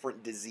these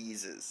different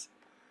diseases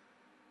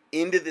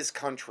into this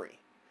country.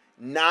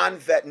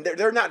 Non-vet,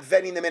 they're not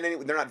vetting them in any.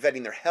 They're not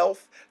vetting their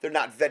health. They're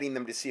not vetting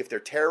them to see if they're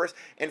terrorists.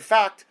 In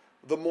fact,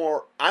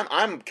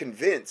 I'm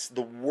convinced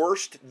the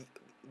worst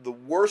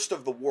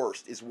of the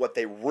worst is what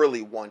they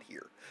really want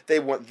here. They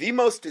want the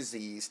most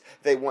diseased.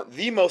 They want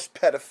the most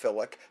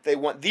pedophilic. They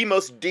want the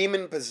most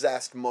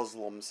demon-possessed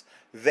Muslims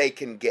they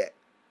can get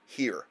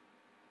here.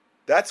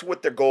 That's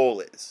what their goal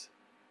is.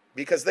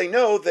 Because they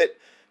know that,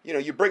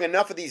 you bring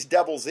enough of these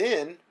devils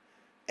in,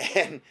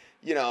 And,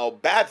 you know,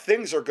 bad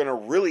things are going to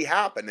really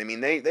happen. I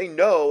mean, they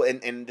know,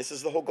 and this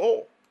is the whole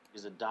goal.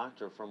 Is a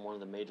doctor from one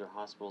of the major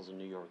hospitals in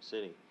New York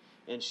City.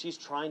 And she's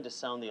trying to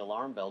sound the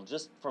alarm bell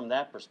just from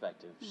that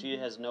perspective. She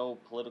has no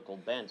political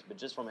bent, but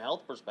just from a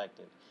health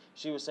perspective.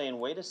 She was saying,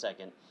 wait a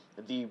second,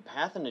 the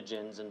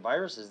pathogens and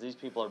viruses these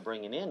people are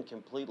bringing in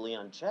completely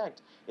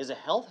unchecked is a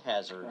health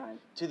hazard Right.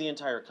 to the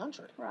entire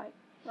country. Right,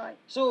 right.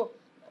 So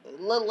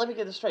let me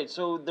get this straight.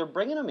 So they're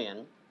bringing them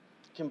in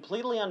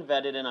completely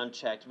unvetted and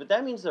unchecked, but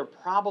that means they're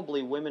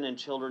probably women and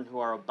children who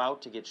are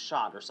about to get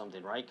shot or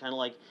something, right? Kind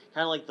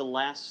of like the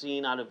last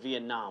scene out of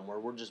Vietnam, where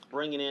we're just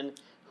bringing in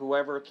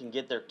whoever can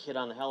get their kid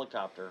on the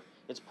helicopter.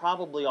 It's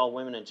probably all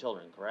women and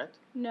children, correct?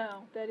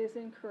 No, that is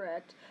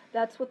incorrect.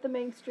 That's what the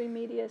mainstream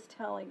media is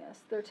telling us.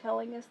 They're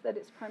telling us that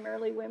it's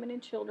primarily women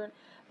and children.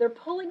 They're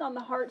pulling on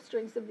the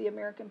heartstrings of the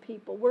American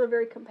people. We're a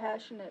very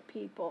compassionate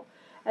people.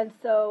 And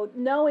so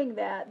knowing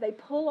that, they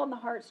pull on the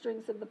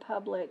heartstrings of the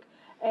public,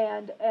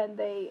 and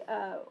they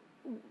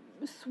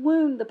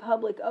swoon the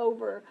public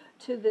over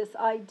to this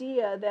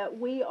idea that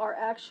we are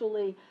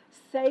actually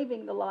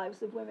saving the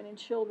lives of women and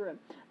children.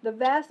 The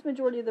vast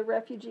majority of the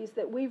refugees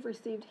that we've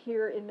received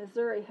here in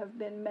Missouri have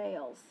been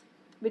males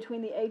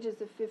between the ages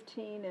of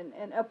 15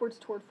 and upwards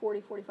toward 40,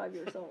 45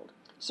 years old.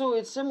 So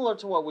it's similar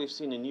to what we've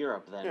seen in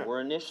Europe then, Yeah.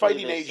 where initially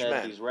Fighting they age said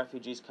men. these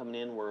refugees coming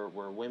in were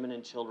women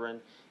and children.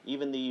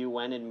 Even the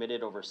UN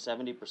admitted over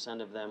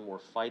 70% of them were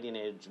fighting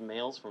age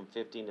males from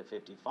 15 to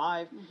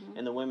 55,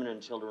 and the women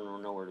and children were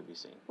nowhere to be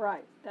seen.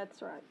 Right,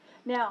 that's right.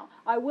 Now,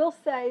 I will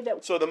say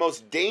that So the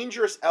most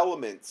dangerous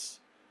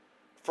elements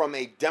from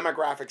a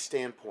demographic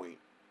standpoint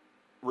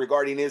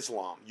regarding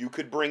Islam you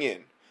could bring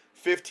in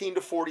 15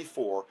 to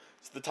 44.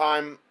 It's the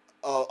time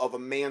of a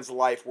man's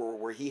life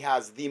where he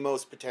has the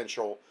most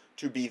potential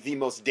to be the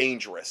most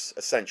dangerous,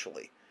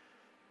 essentially,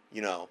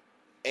 you know,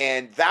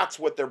 and that's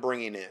what they're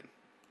bringing in.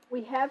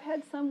 we have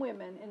had some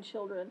women and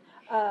children.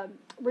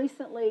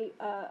 Recently,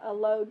 a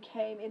load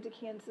came into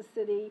Kansas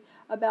City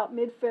about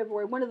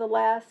mid-February. One of the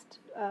last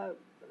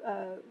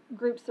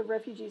groups of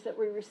refugees that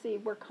we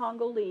received were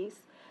Congolese.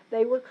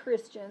 They were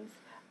Christians,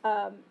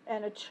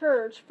 and a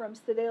church from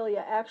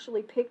Sedalia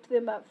actually picked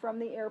them up from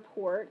the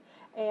airport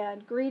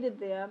and greeted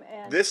them.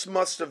 And This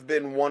must have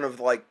been one of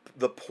like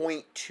the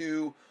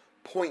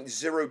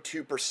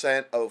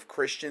 0.02% of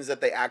Christians that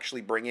they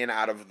actually bring in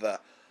out of the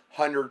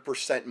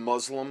 100%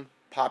 Muslim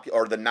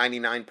or the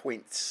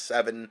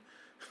 99.7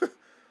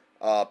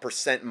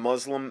 percent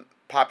Muslim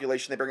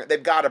population they bring in.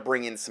 They've got to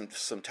bring in some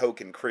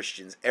token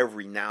Christians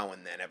every now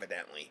and then,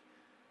 evidently.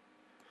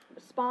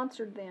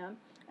 sponsored them.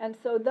 And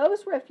so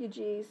those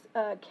refugees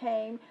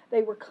came.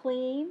 They were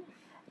clean,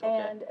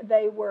 and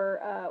they were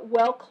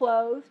well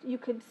clothed. You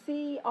could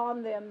see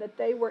on them that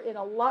they were in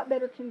a lot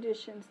better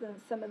conditions than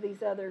some of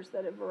these others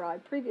that have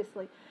arrived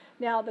previously.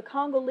 Now, the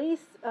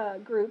Congolese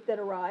group that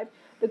arrived,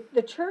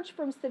 the church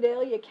from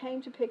Sedalia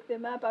came to pick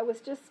them up. I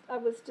was just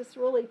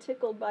really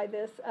tickled by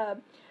this.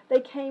 They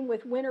came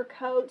with winter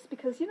coats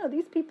because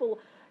these people,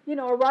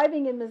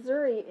 arriving in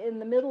Missouri in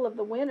the middle of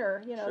the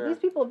winter, Sure. these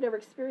people have never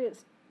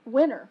experienced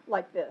winter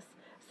like this.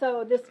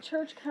 So this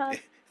church comes.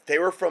 They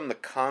were from the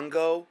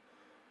Congo.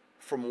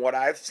 From what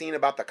I've seen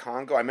about the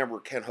Congo, I remember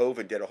Ken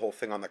Hovind did a whole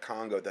thing on the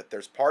Congo, that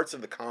there's parts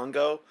of the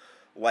Congo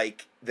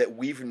like that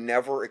we've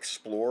never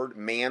explored.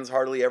 Man's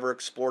hardly ever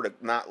explored.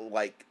 Not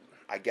like,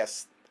 I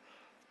guess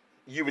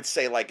you would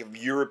say like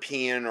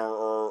European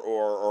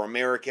or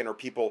American or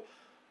people,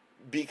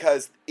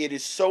 because it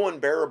is so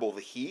unbearable,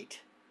 the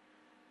heat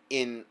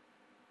in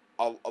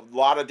a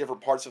lot of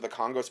different parts of the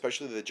Congo,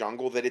 especially the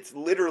jungle, that it's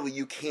literally,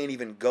 you can't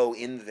even go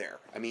in there.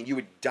 I mean, you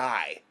would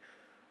die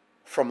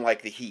from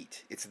like the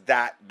heat. It's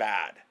that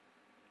bad.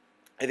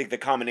 I think the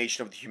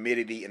combination of the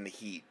humidity and the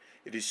heat,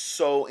 it is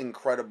so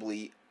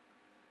incredibly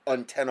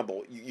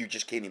untenable, you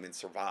just can't even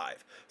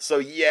survive. So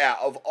yeah,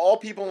 of all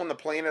people on the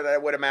planet, I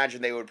would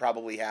imagine they would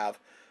probably have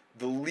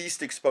the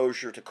least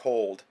exposure to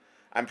cold.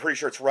 I'm pretty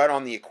sure it's right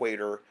on the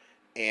equator,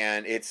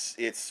 and it's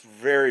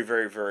very,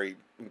 very, very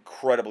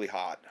incredibly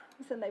hot.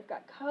 And they've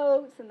got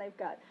coats, and they've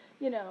got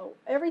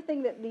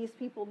everything that these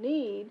people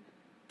need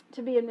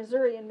to be in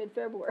Missouri in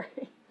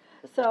mid-February.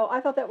 So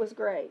I thought that was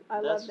great. I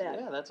love that.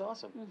 Yeah, that's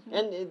awesome.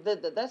 And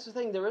that's the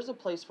thing. There is a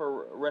place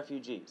for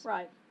refugees.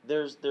 Right.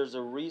 There's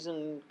a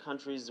reason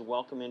countries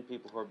welcome in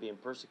people who are being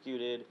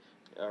persecuted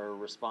or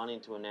responding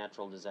to a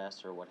natural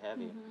disaster or what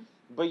have you.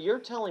 But you're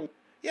telling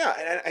Yeah,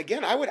 and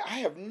again, I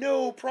have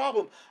no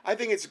problem. I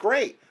think it's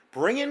great.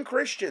 Bring in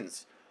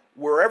Christians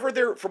wherever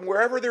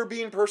they're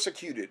being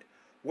persecuted,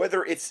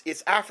 whether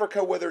it's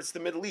Africa, whether it's the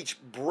Middle East.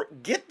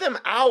 Get them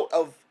out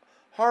of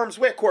harm's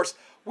way. Of course,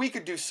 we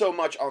could do so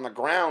much on the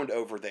ground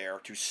over there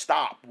to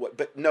stop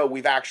but no,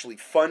 we've actually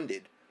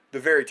funded the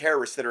very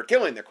terrorists that are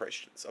killing the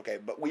Christians. Okay,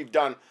 but we've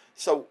done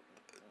so.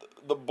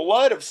 The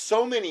blood of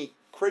so many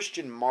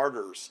Christian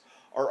martyrs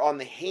are on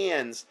the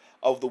hands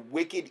of the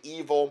wicked,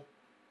 evil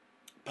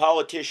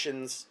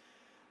politicians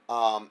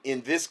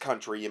in this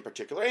country in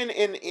particular, and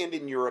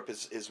in Europe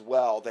as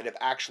well, that have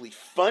actually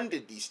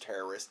funded these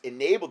terrorists,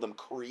 enabled them,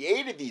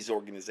 created these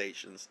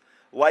organizations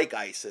like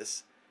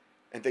ISIS,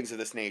 and things of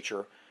this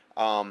nature,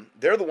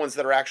 they're the ones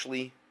that are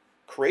actually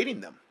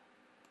creating them.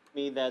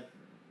 Me that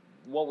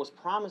what was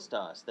promised to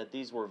us, that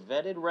these were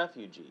vetted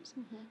refugees.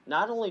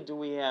 Not only do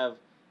we have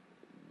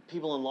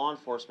people in law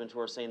enforcement who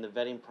are saying the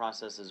vetting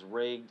process is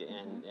rigged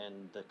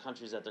and the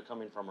countries that they're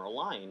coming from are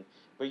lying,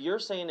 but you're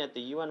saying at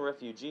the UN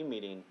refugee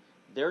meeting,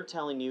 they're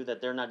telling you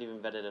that they're not even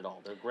vetted at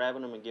all. They're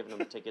grabbing them and giving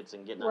them tickets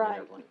and getting on the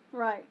airplane.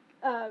 Right.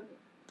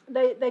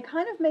 They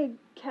kind of made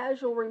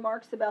casual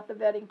remarks about the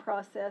vetting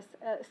process,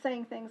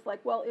 saying things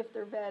like, well, if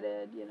they're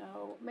vetted,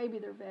 maybe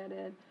they're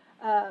vetted.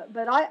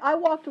 But I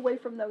walked away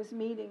from those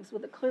meetings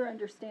with a clear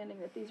understanding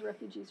that these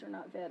refugees are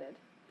not vetted.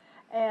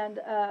 And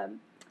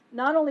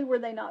not only were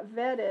they not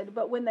vetted,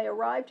 but when they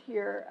arrived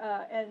here,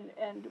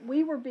 and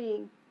we were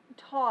being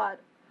taught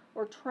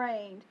or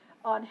trained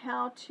on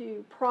how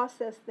to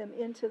process them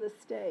into the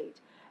state.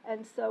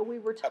 And so we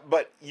were...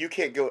 But you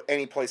can't go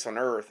any place on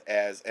earth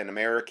as an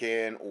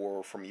American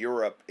or from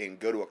Europe and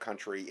go to a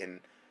country and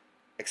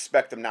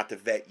expect them not to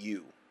vet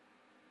you.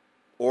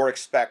 Or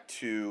expect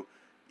to,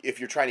 if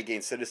you're trying to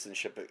gain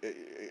citizenship,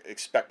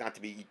 expect not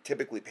to be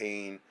typically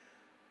paying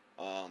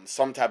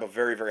some type of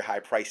very, very high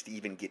price to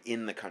even get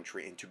in the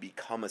country and to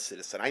become a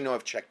citizen. I know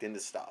I've checked into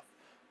stuff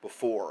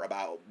before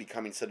about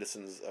becoming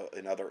citizens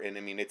and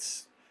I mean,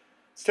 it's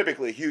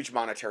typically a huge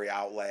monetary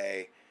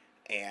outlay,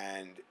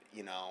 and,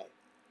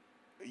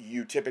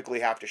 you typically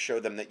have to show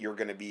them that you're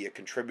going to be a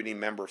contributing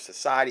member of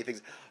society.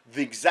 Things,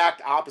 the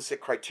exact opposite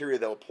criteria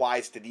that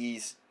applies to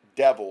these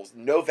devils.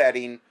 No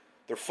vetting.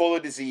 They're full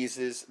of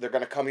diseases. They're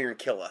going to come here and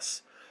kill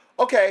us.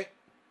 Okay,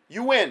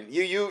 you win.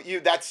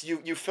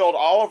 You filled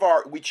all of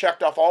our. We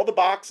checked off all the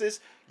boxes.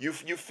 You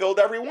filled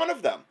every one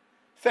of them.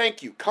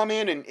 Thank you. Come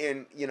in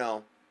and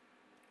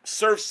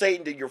serve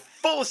Satan to your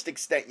fullest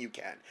extent you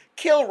can.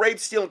 Kill, rape,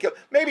 steal, and kill.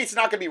 Maybe it's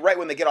not going to be right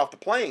when they get off the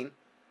plane.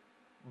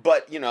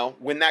 But,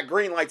 when that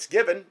green light's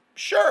given,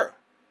 sure,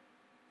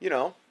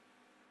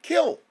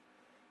 kill.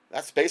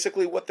 That's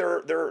basically what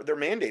their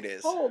mandate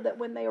is. Told that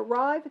when they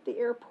arrive at the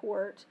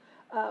airport,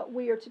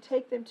 we are to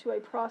take them to a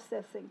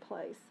processing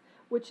place,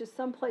 which is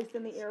someplace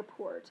in the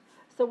airport.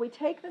 So we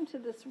take them to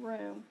this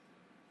room,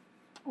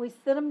 we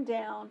sit them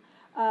down,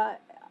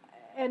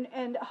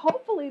 and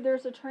hopefully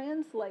there's a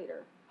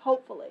translator.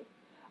 Hopefully.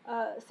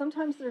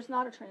 Sometimes there's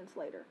not a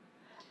translator.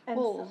 And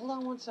hold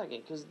on one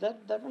second, because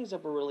that brings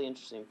up a really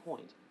interesting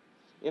point.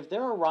 If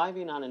they're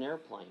arriving on an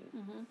airplane,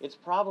 it's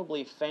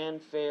probably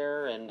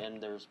fanfare, and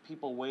there's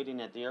people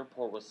waiting at the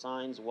airport with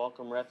signs,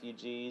 welcome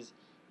refugees.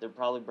 They're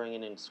probably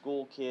bringing in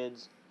school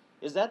kids.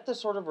 Is that the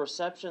sort of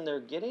reception they're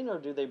getting, or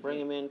do they bring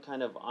them in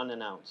kind of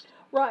unannounced?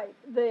 Right.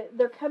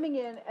 They're coming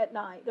in at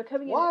night. They're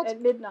coming in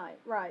at midnight.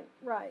 Right.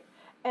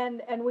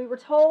 And we were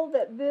told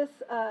that this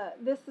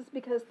is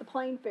because the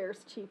plane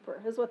fare's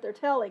cheaper, is what they're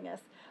telling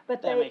us.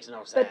 But that makes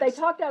no sense. But they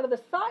talked out of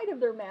the side of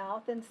their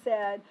mouth and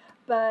said,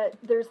 but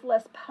there's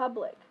less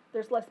public.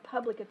 There's less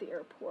public at the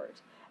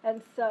airport.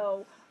 And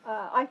so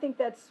I think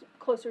that's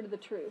closer to the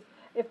truth.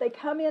 If they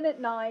come in at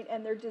night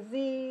and they're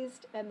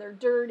diseased and they're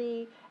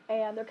dirty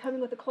and they're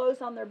coming with the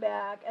clothes on their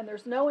back and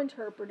there's no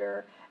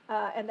interpreter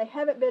and they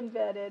haven't been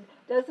vetted,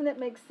 doesn't it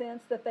make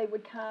sense that they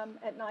would come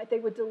at night? They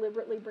would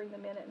deliberately bring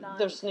them in at night.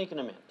 They're sneaking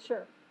them in.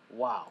 Sure.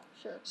 Wow.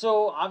 Sure.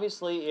 So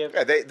obviously,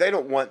 if they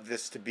don't want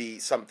this to be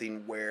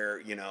something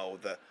where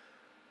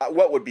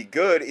what would be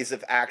good is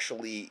if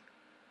actually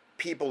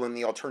people in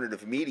the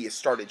alternative media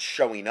started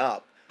showing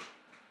up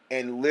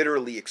and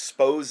literally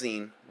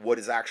exposing what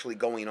is actually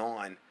going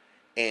on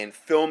and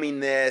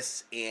filming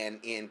this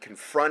and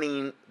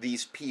confronting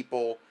these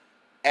people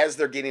as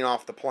they're getting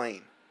off the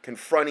plane,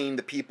 confronting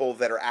the people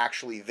that are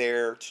actually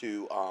there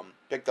to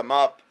pick them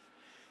up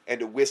and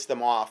to whisk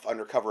them off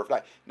under cover of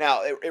night.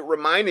 Now, it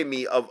reminded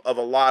me of a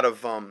lot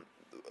of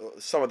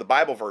some of the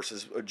Bible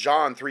verses.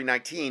 John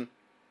 3:19,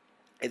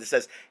 it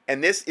says,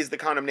 and this is the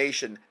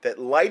condemnation, that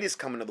light is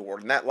come into the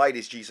world, and that light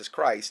is Jesus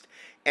Christ,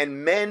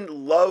 and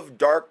men love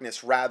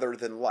darkness rather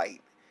than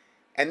light.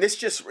 And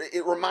this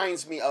it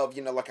reminds me of,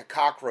 like a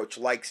cockroach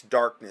likes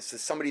darkness.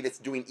 As somebody that's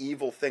doing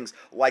evil things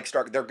likes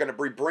dark. They're going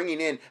to be bringing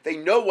in, they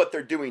know what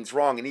they're doing is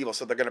wrong and evil,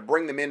 so they're going to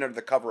bring them in under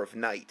the cover of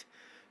night.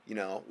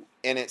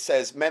 And it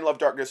says, men love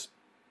darkness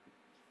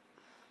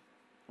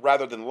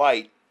rather than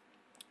light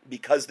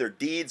because their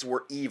deeds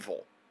were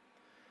evil.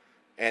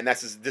 And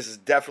this is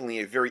definitely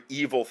a very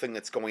evil thing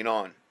that's going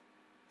on.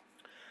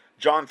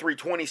 John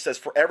 3:20 says,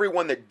 for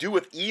everyone that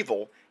doeth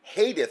evil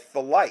hateth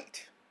the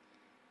light,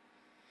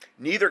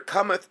 neither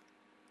cometh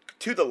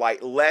to the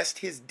light, lest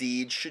his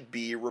deeds should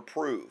be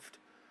reproved.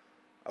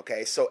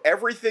 Okay, so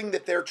everything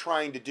that they're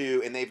trying to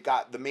do, and they've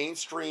got the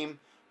mainstream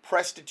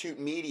prostitute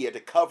media to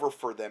cover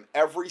for them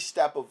every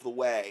step of the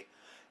way,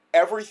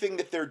 everything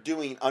that they're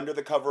doing under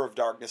the cover of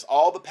darkness,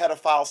 all the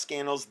pedophile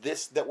scandals,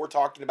 this that we're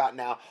talking about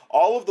now,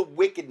 all of the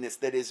wickedness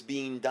that is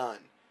being done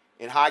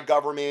in high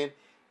government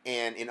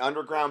and in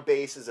underground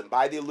bases and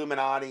by the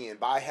Illuminati and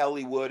by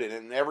Hollywood and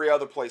in every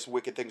other place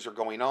wicked things are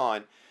going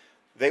on,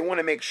 they want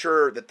to make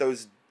sure that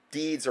those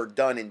deeds are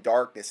done in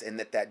darkness and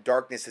that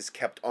darkness is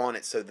kept on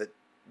it so that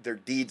their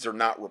deeds are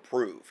not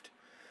reproved.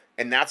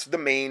 And that's the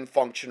main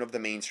function of the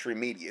mainstream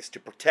media, is to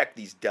protect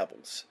these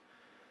devils.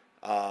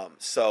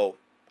 So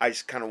I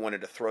just kind of wanted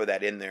to throw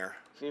that in there.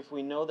 If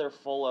we know they're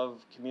full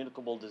of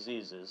communicable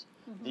diseases,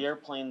 the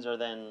airplanes are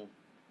then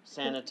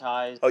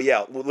sanitized Oh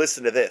yeah, well,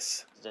 listen to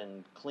this.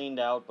 and cleaned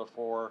out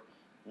before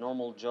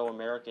normal Joe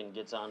American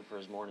gets on for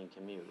his morning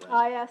commute, right?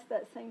 I asked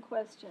that same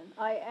question.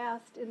 I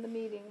asked in the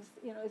meetings,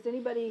 is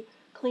anybody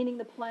cleaning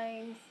the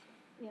planes?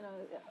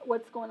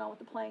 What's going on with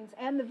the planes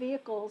and the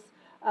vehicles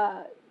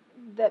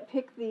that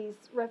pick these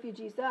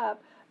refugees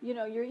up?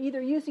 You're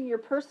either using your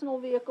personal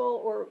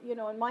vehicle or,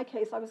 in my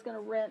case, I was going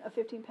to rent a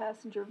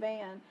 15-passenger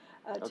van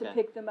to Okay.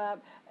 pick them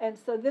up. And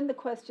so then the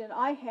question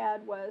I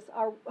had was,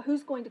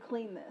 who's going to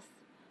clean this?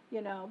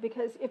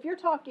 Because if you're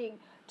talking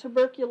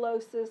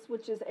tuberculosis,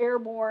 which is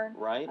airborne,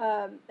 Right.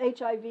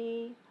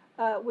 HIV,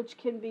 which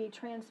can be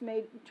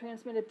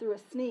transmitted through a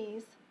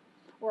sneeze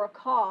or a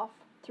cough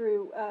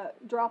through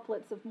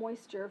droplets of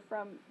moisture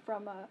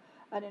from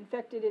an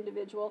infected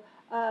individual,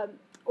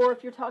 or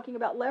if you're talking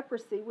about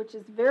leprosy, which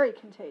is very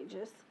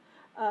contagious,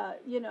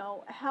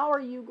 how are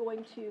you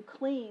going to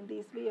clean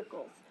these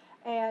vehicles?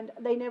 And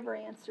they never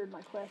answered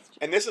my question.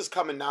 And this is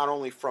coming not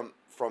only from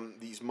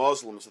these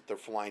Muslims that they're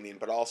flying in,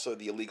 but also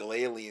the illegal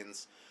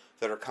aliens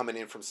that are coming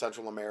in from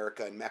Central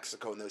America and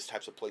Mexico and those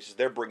types of places.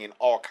 They're bringing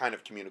all kind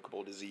of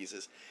communicable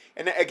diseases.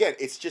 And again,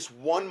 it's just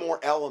one more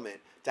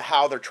element to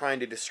how they're trying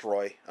to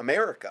destroy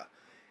America.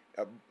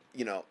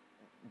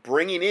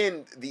 Bringing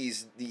in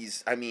these,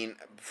 I mean,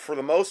 for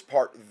the most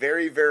part,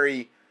 very,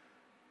 very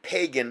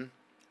pagan,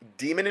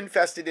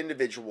 demon-infested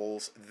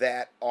individuals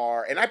that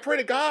are, and I pray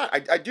to God,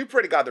 I do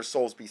pray to God their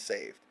souls be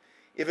saved,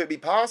 if it be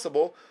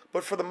possible,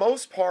 but for the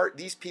most part,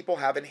 these people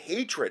have a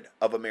hatred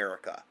of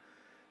America.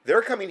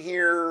 They're coming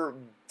here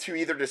to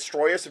either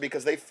destroy us or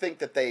because they think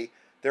that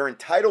they're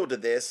entitled to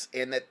this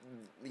and that,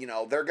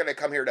 they're going to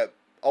come here to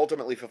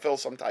ultimately fulfill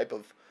some type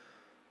of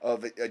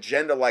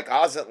agenda like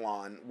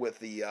Azatlan with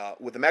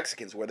the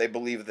Mexicans, where they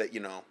believe that,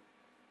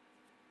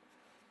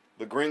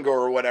 the gringo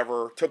or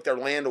whatever took their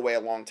land away a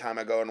long time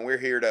ago, and we're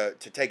here to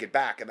take it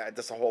back. And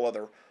that's a whole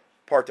other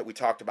part that we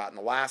talked about in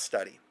the last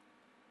study.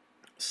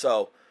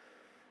 So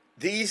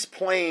these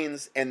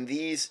planes and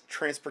these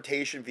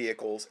transportation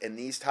vehicles and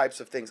these types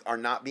of things are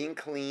not being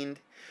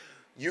cleaned.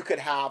 You could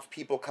have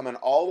people coming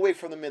all the way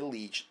from the Middle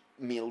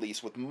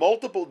East with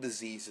multiple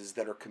diseases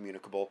that are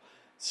communicable,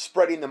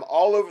 spreading them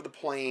all over the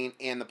plane,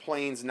 and the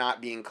plane's not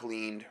being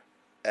cleaned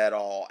at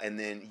all. And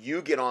then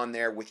you get on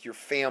there with your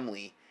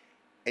family,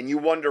 and you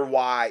wonder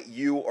why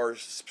you or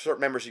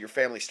certain members of your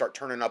family start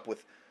turning up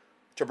with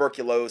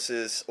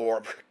tuberculosis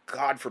or,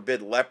 God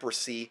forbid,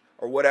 leprosy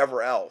or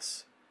whatever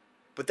else.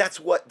 But that's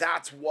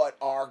what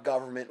our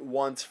government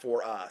wants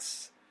for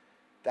us.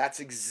 That's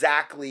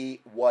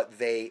exactly what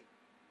they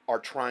are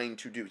trying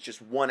to do. It's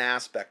just one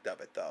aspect of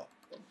it, though.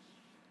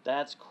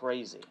 That's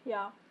crazy.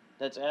 Yeah.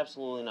 That's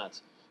absolutely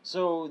nuts.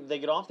 So they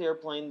get off the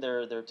airplane.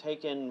 They're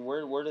taken.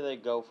 Where do they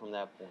go from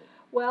that point?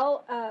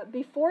 Well,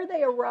 before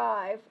they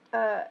arrive,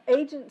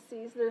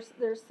 agencies,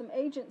 there's some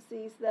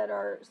agencies that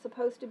are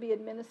supposed to be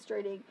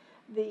administrating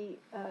the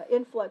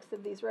influx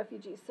of these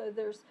refugees. So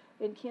there's,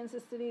 in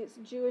Kansas City, it's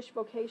Jewish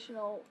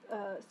Vocational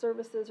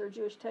Services or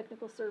Jewish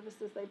Technical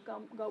Services. They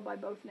go by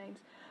both names.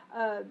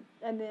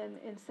 And then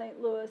in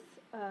St. Louis,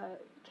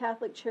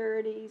 Catholic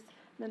Charities.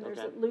 Then there's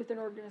Okay. a Lutheran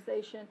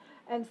organization.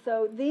 And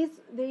so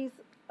these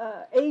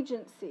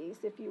agencies,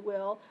 if you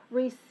will,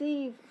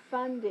 receive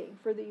funding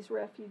for these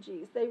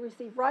refugees. They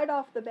receive right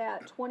off the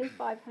bat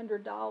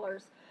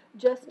 $2,500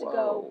 just to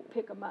go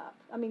pick them up.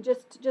 I mean,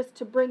 just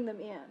to bring them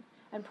in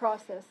and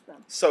process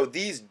them. So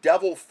these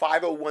devil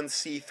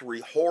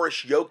 501c3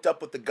 whorish, yoked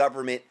up with the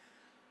government,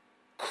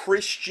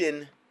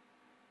 Christian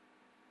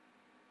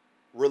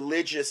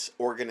religious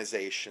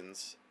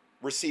organizations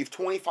receive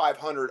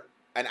 $2,500,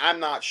 and I'm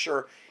not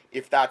sure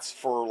if that's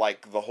for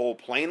like the whole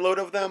plane load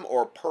of them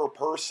or per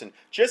person,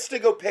 just to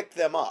go pick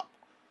them up.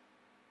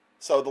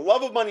 So the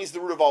love of money is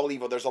the root of all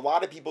evil. There's a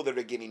lot of people that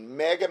are getting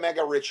mega,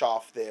 mega rich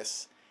off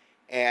this,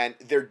 and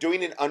they're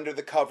doing it under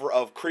the cover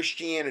of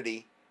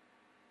Christianity,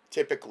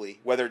 typically,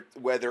 whether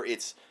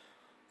it's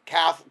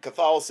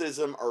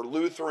Catholicism or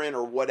Lutheran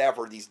or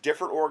whatever. These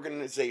different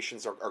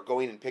organizations are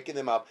going and picking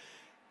them up.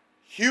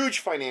 Huge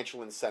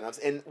financial incentives.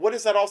 And what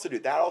does that also do?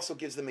 That also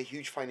gives them a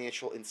huge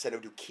financial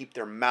incentive to keep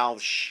their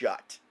mouths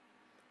shut.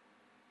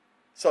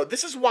 So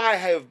this is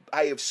why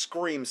I have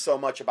screamed so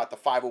much about the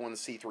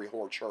 501c3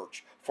 whore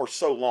church for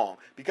so long,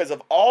 because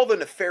of all the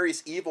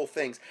nefarious evil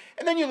things.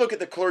 And then you look at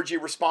the clergy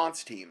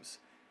response teams,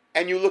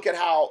 and you look at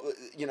how,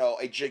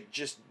 a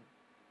just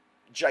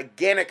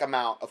gigantic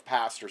amount of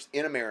pastors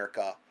in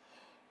America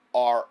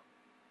are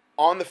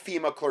on the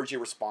FEMA clergy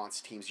response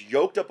teams,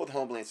 yoked up with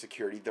Homeland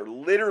Security. They're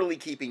literally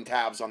keeping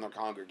tabs on their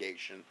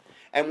congregation.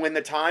 And when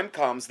the time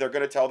comes, they're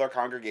going to tell their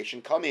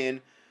congregation, come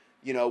in,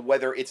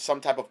 whether it's some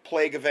type of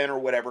plague event or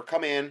whatever,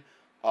 come in,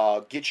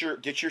 get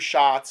your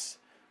shots.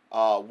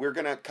 We're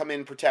going to come in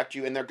and protect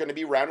you. And they're going to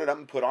be rounded up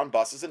and put on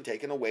buses and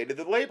taken away to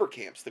the labor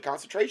camps, the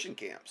concentration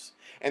camps.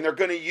 And they're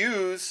going to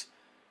use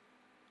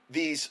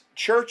these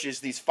churches,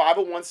 these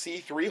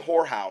 501c3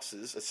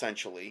 whorehouses,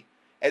 essentially,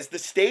 as the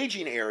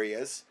staging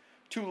areas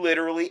to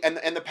literally, and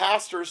the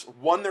pastors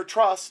won their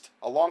trust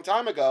a long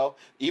time ago,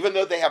 even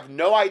though they have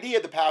no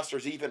idea the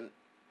pastors even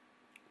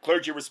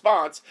clergy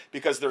response,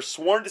 because they're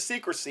sworn to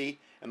secrecy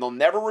and they'll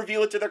never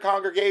reveal it to their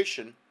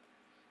congregation.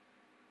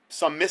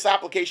 Some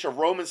misapplication of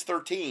Romans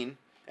 13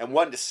 and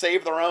wanting to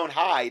save their own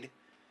hide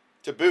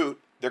to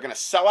boot. They're going to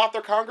sell out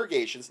their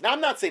congregations. Now,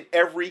 I'm not saying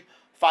every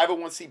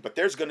 501c, but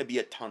there's going to be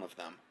a ton of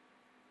them.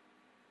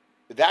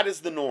 That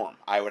is the norm,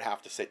 I would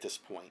have to say at this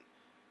point.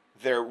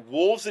 They're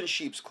wolves in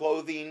sheep's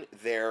clothing.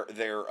 They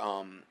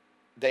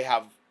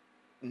have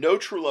no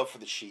true love for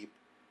the sheep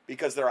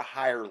because they're a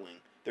hireling.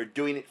 They're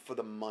doing it for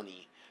the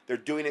money. They're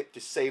doing it to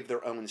save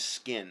their own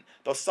skin.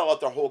 They'll sell out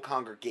their whole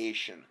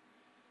congregation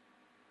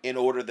in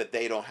order that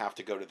they don't have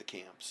to go to the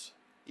camps,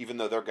 even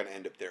though they're going to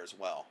end up there as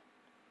well.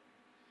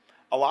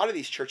 A lot of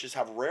these churches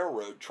have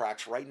railroad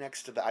tracks right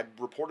next to I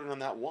reported on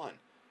that one.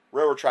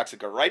 Railroad tracks that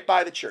go right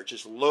by the church,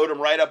 just load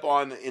them right up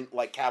on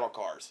like cattle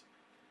cars.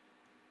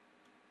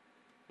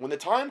 When the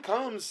time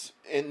comes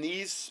and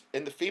the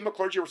FEMA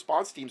clergy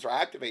response teams are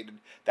activated,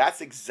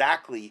 that's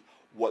exactly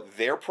what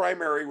their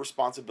primary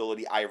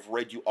responsibility. I have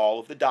read you all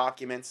of the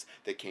documents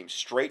that came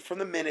straight from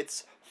the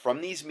minutes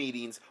from these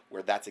meetings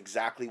where that's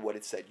exactly what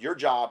it said. Your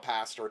job,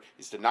 pastor,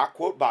 is to not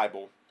quote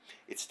Bible.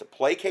 It's to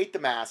placate the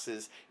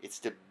masses. It's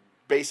to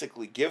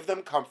basically give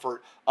them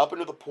comfort up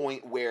until the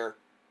point where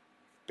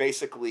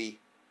basically,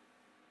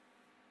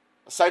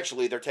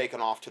 essentially, they're taken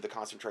off to the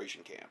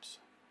concentration camps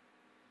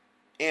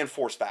and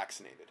force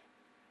vaccinated.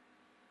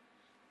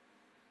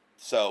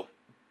 So,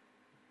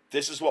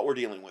 this is what we're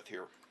dealing with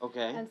here.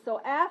 Okay. And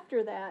so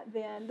after that,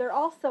 then, they're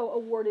also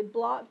awarded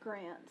block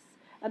grants.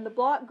 And the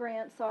block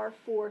grants are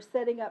for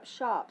setting up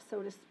shop,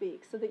 so to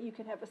speak, so that you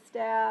can have a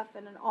staff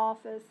and an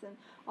office and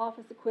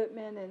office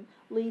equipment and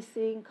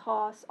leasing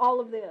costs, all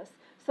of this.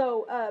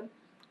 So,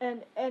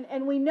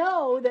 and we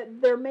know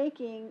that they're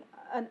making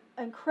an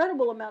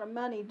incredible amount of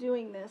money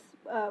doing this.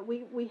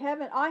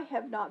 I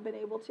have not been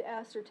able to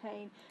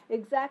ascertain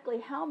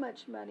exactly how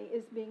much money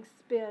is being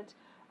spent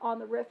on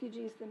the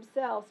refugees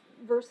themselves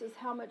versus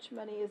how much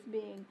money is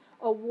being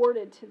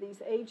awarded to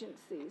these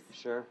agencies.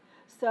 Sure.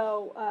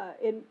 So,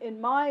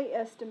 in my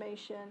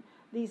estimation,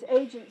 these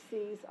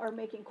agencies are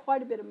making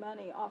quite a bit of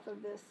money off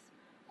of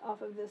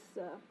this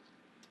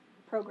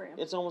program.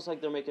 It's almost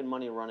like they're making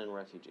money running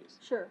refugees.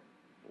 Sure.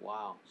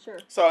 Wow. Sure.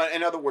 So,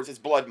 in other words, it's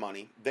blood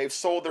money. They've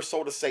sold their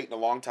soul to Satan a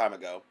long time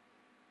ago.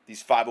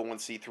 These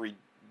 501c3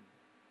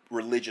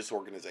 religious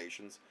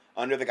organizations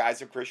under the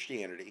guise of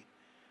Christianity.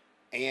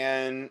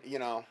 And,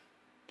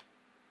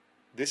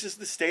 this is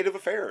the state of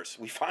affairs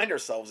we find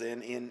ourselves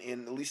in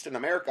at least in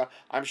America.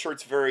 I'm sure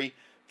it's very,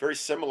 very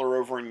similar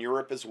over in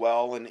Europe as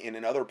well and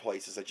in other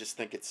places. I just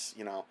think it's,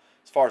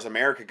 as far as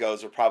America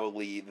goes, we're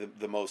probably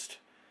the most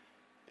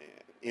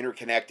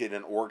interconnected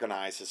and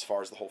organized as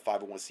far as the whole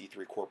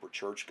 501c3 corporate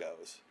church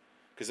goes.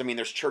 Because,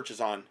 there's churches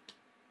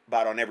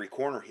about on every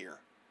corner here.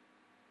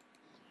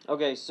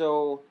 Okay,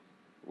 so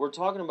we're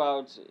talking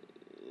about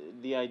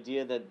the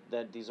idea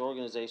that these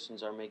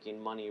organizations are making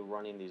money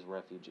running these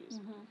refugees.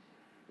 Mm-hmm.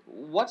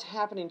 What's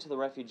happening to the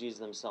refugees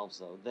themselves,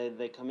 though?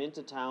 They come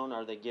into town,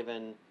 are they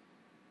given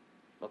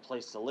a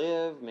place to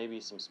live, maybe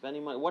some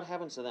spending money? What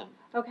happens to them?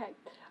 Okay.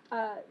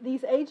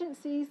 These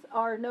agencies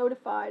are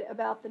notified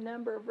about the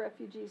number of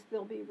refugees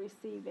they'll be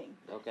receiving.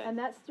 Okay. And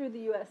that's through the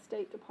U.S.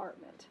 State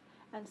Department.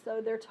 And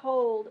so they're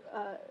told,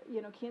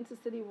 Kansas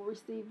City will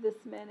receive this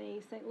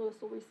many, St. Louis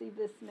will receive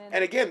this many.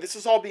 And again, this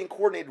is all being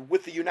coordinated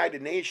with the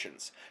United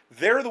Nations.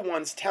 They're the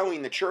ones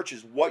telling the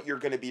churches what you're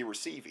going to be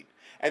receiving.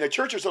 And the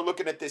churches are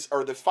looking at this,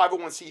 or the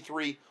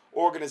 501c3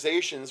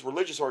 organizations,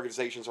 religious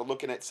organizations, are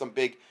looking at some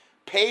big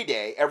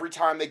payday every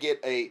time they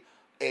get a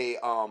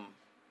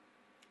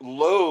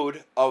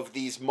load of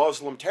these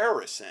Muslim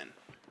terrorists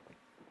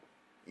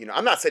in.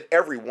 I'm not saying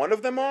every one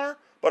of them are,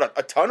 but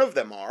a ton of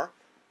them are.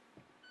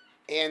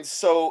 And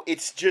so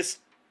it's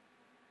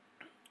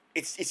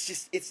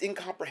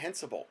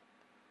incomprehensible.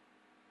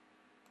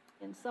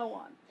 And so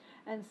on.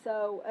 And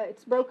so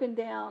it's broken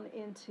down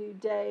into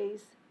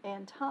days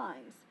and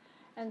times.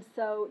 And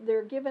so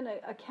they're given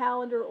a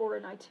calendar or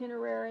an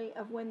itinerary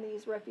of when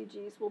these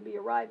refugees will be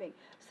arriving.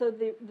 So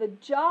the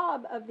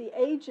job of the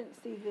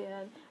agency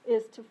then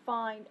is to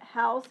find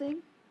housing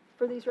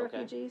for these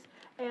refugees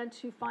and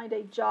to find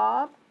a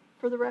job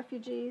for the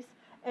refugees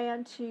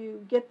and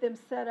to get them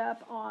set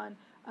up on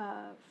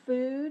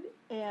food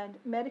and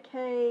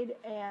Medicaid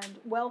and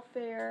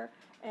welfare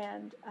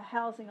and a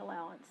housing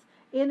allowance.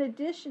 In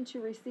addition to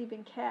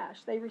receiving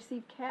cash, they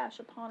receive cash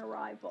upon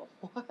arrival.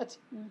 What?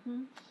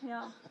 Mm-hmm.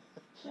 Yeah.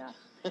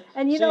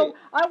 And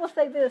I will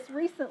say this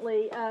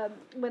recently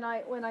when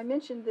I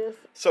mentioned this.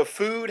 So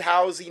food,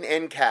 housing,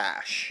 and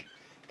cash,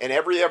 and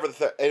every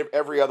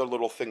other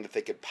little thing that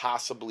they could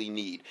possibly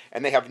need,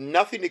 and they have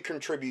nothing to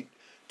contribute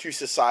to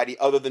society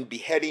other than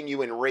beheading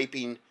you and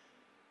raping,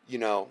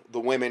 the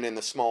women and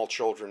the small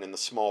children and the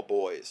small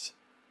boys.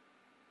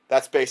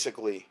 That's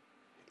basically,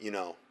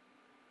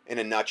 in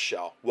a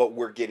nutshell, what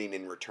we're getting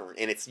in return.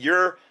 And it's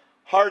your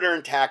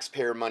hard-earned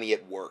taxpayer money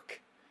at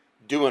work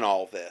doing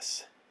all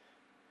this.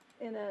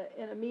 In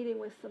a meeting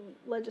with some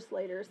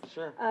legislators,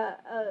 Sure.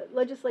 a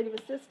legislative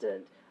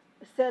assistant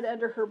said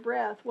under her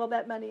breath, "Well,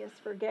 that money is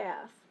for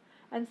gas."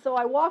 And so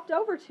I walked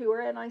over to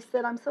her and I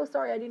said, "I'm so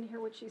sorry, I didn't hear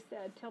what you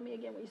said. Tell me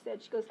again what you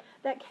said." She goes,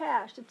 "That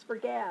cash, it's for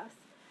gas."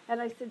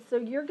 And I said, "So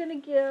you're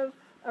going to give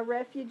a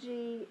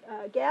refugee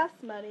gas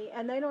money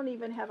and they don't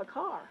even have a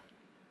car?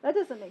 That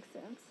doesn't make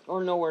sense."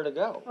 Or nowhere to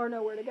go. Or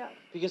nowhere to go.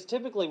 Because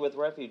typically with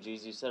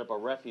refugees, you set up a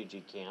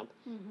refugee camp,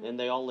 Mm-hmm. and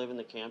they all live in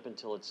the camp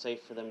until it's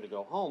safe for them to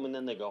go home, and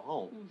then they go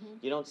home. Mm-hmm.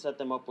 You don't set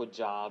them up with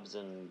jobs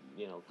and,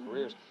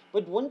 careers.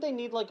 But wouldn't they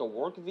need like a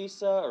work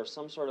visa or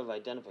some sort of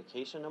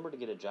identification number to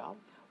get a job?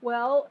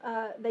 Well,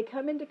 they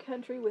come into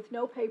country with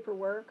no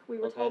paperwork. We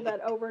were Okay. told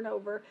that over and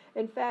over.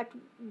 In fact,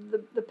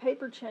 the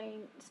paper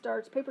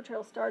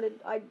trail started,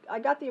 I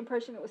got the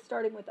impression it was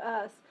starting with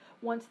us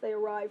once they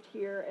arrived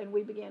here and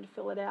we began to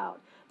fill it out.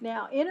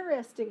 Now,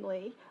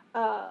 interestingly,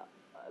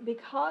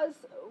 because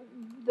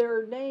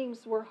their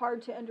names were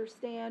hard to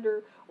understand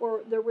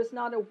or there was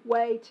not a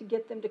way to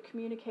get them to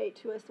communicate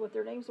to us what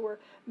their names were,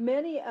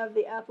 many of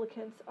the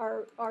applicants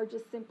are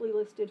just simply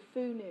listed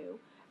FUNU.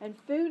 And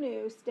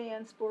FUNU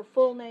stands for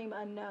full name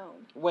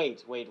unknown.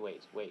 Wait.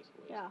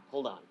 Yeah.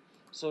 Hold on.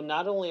 So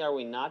not only are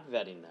we not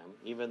vetting them,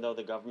 even though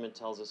the government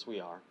tells us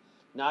we are,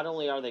 not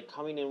only are they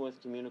coming in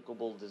with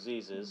communicable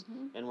diseases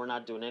and we're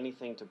not doing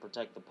anything to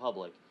protect the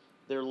public,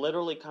 they're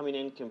literally coming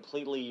in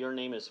completely, your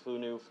name is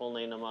FUNU, full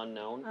name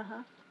unknown.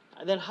 Uh-huh.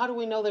 And then how do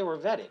we know they were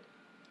vetted?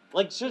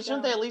 Like, shouldn't they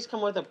don't. at least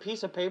come with a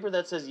piece of paper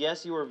that says,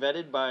 yes, you were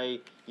vetted by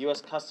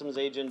U.S. Customs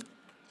Agent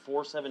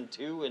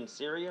 472 in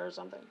Syria or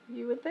something?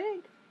 You would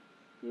think.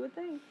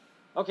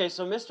 Okay,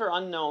 so Mr.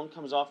 Unknown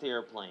comes off the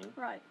airplane.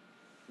 Right.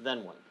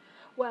 Then what?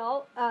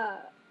 Well,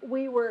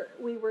 we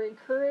were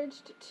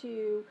encouraged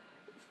to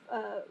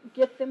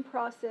get them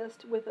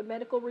processed with a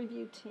medical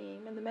review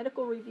team, and the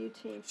medical review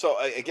team. So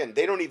again,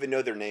 they don't even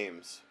know their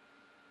names.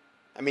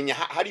 I mean,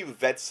 how do you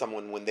vet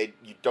someone when they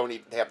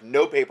have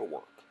no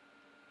paperwork?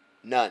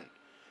 None.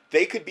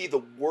 They could be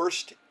the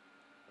worst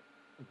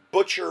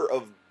butcher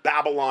of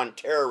Babylon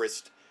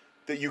terrorist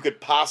that you could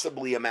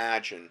possibly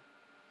imagine.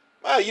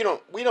 Well,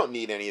 we don't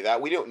need any of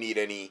that. We don't need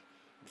any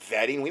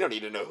vetting. We don't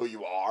need to know who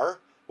you are.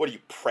 What are you,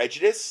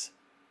 prejudice?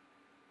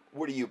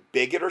 What are you,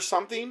 bigot or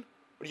something?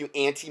 What are you,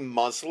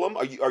 anti-Muslim?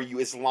 Are you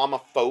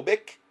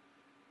Islamophobic?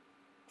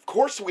 Of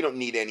course we don't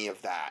need any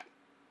of that.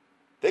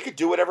 They could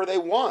do whatever they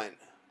want.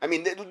 I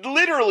mean,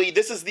 literally,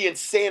 this is the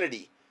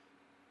insanity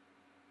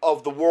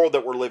of the world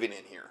that we're living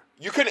in here.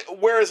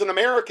 Whereas an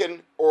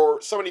American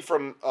or somebody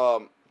from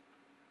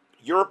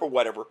Europe or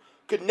whatever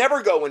could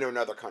never go into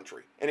another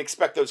country and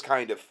expect those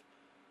kind of,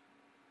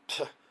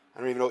 I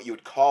don't even know what you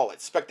would call it,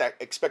 expect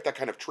that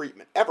kind of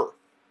treatment, ever.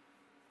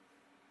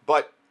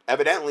 But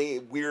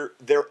evidently,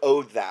 they're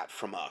owed that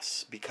from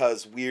us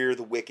because we're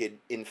the wicked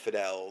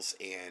infidels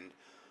and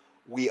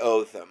we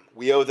owe them.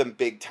 We owe them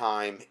big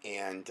time,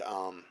 and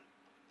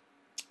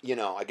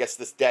I guess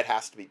this debt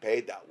has to be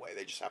paid that way.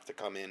 They just have to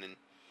come in and,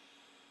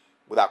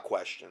 without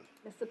question.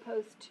 Is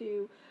supposed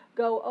to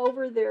go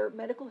over their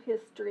medical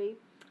history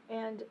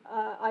and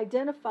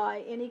identify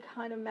any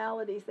kind of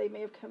maladies they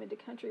may have come into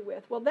country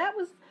with. Well, that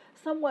was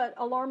somewhat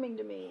alarming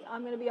to me,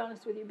 I'm going to be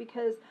honest with you,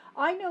 because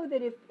I know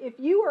that if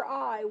you or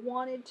I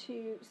wanted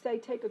to, say,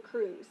 take a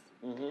cruise,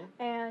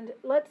 and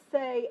let's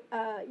say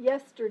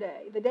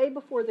yesterday, the day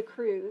before the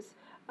cruise,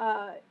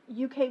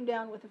 you came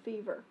down with a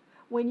fever.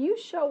 When you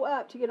show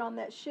up to get on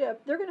that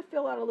ship, they're going to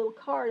fill out a little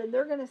card, and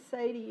they're going to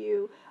say to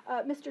you,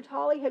 "Mr.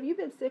 Tolley, have you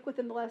been sick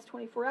within the last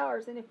 24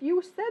 hours?" And if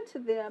you said to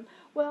them,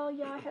 "Well,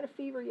 yeah, I had a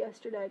fever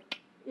yesterday,"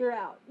 you're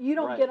out. You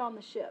don't get on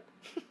the ship.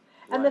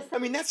 And Right. I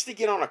mean, that's to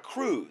get on a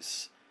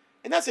cruise.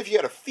 And that's if you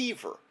had a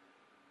fever.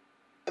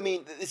 I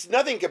mean, it's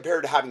nothing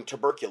compared to having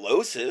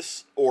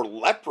tuberculosis or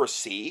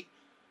leprosy.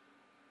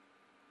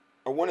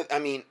 Or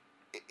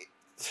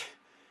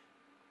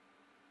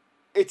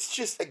it's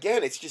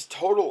just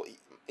total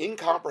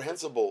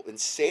incomprehensible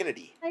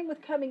insanity. Same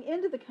with coming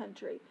into the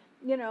country.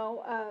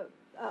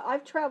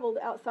 I've traveled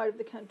outside of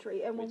the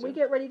country, and when we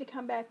get ready to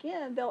come back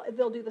in,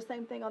 they'll do the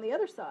same thing on the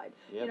other side.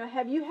 Yep.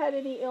 Have you had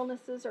any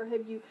illnesses, or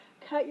have you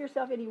cut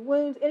yourself, any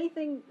wounds,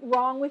 anything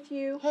wrong with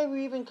you? Hey,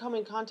 we even come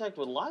in contact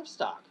with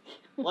livestock.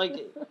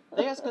 Like,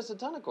 they ask us a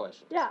ton of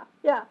questions.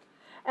 Yeah.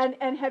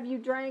 And have you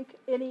drank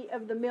any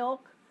of the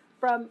milk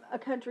from a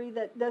country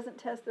that doesn't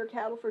test their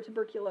cattle for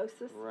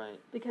tuberculosis? Right.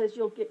 Because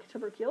you'll get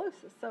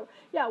tuberculosis. So,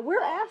 yeah,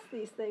 we're asked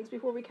these things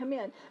before we come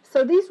in.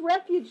 So these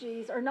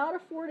refugees are not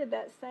afforded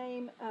that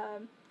same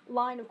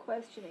line of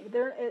questioning.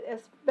 They're,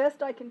 as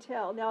best I can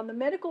tell. Now, the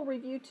medical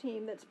review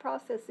team that's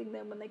processing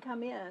them when they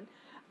come in,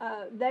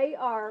 they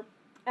are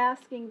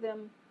asking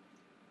them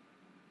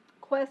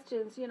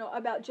questions,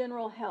 about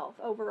general health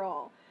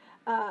overall.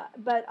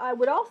 But I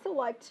would also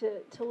like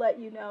to let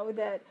you know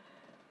that,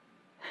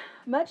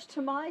 much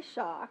to my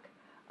shock,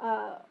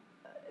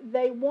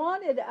 they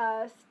wanted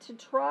us to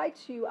try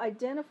to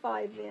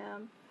identify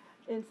them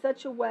in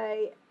such a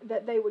way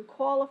that they would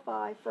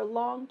qualify for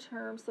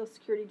long-term Social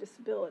Security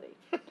disability.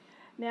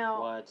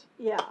 Now, What?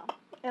 yeah,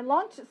 and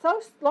long-term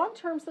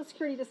Social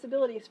Security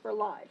disability is for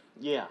life.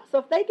 Yeah. So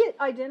if they get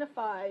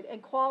identified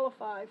and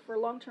qualify for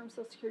long-term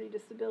Social Security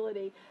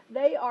disability,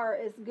 they are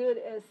as good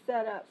as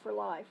set up for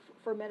life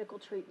for medical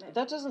treatment.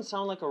 That doesn't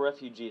sound like a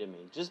refugee to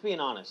me. Just being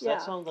honest. Yeah.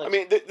 That sounds like. I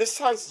mean, this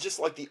sounds just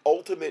like the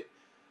ultimate.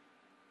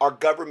 Our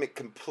government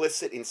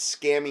complicit in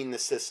scamming the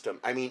system.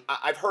 I mean,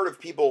 I've heard of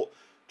people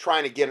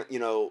trying to get,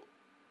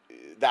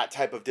 that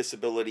type of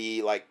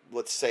disability, like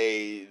let's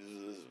say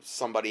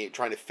somebody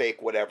trying to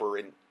fake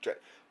whatever,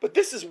 but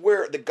this is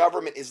where the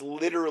government is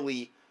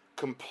literally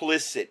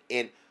complicit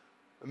in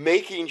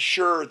making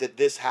sure that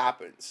this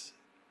happens.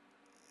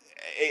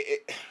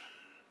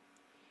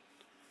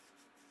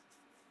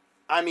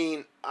 I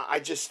mean,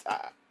 I'm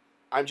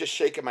just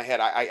shaking my head.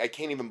 I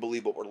can't even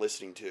believe what we're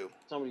listening to.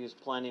 Somebody who's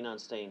planning on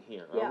staying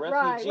here. Yeah, A right,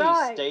 refugee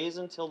right. stays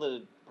until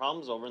the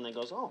problem's over and then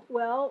goes home.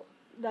 Well,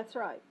 that's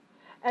right.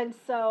 And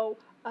so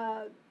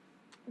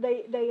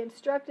they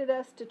instructed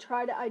us to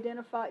try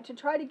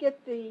to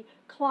get the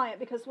client,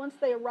 because once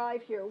they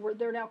arrive here,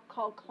 they're now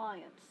called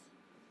clients.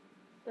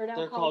 They're now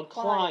They're called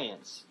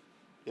clients.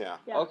 Yeah.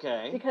 Yeah,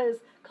 Okay. because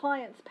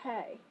clients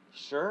pay.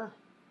 Sure.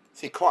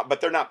 See,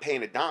 but they're not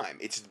paying a dime.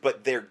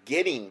 But they're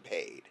getting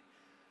paid.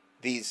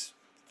 These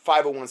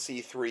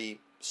 501c3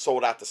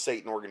 sold out to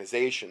Satan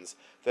organizations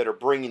that are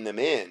bringing them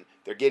in,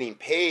 they're getting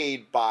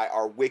paid by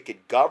our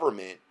wicked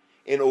government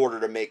in order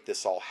to make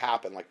this all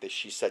happen. Like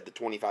she said, the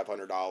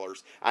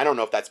 $2,500. I don't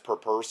know if that's per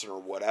person or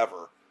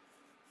whatever,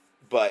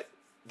 but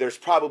there's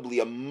probably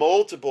a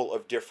multiple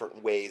of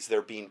different ways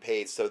they're being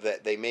paid, so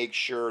that they make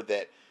sure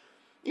that,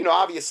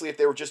 obviously if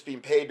they were just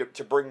being paid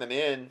to bring them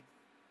in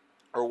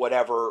or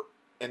whatever,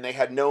 and they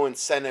had no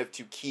incentive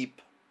to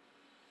keep,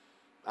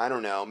 I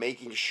don't know,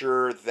 making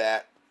sure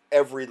that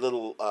every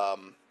little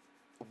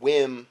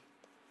whim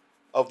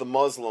of the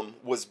Muslim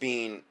was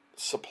being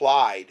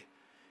supplied.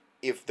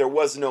 If there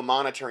was no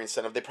monetary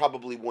incentive, they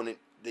probably wouldn't.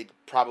 They'd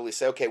probably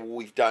say, okay, well,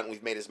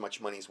 we've made as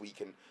much money as we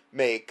can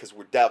make because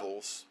we're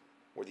devils.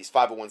 We're these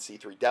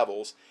 501c3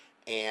 devils,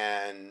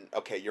 and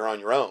okay, you're on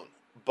your own.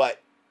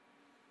 But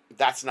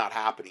that's not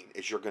happening,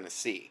 as you're going to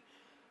see.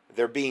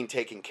 They're being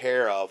taken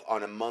care of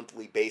on a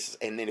monthly basis,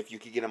 and then if you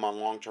could get them on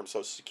long-term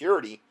Social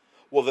Security,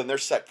 well, then they're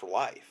set for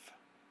life.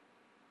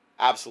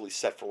 Absolutely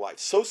set for life.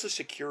 Social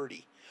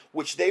Security,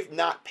 which they've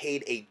not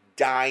paid a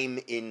dime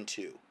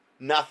into,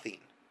 nothing,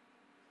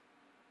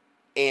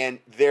 and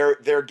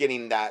they're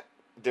getting that.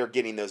 They're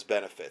getting those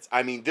benefits.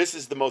 I mean, this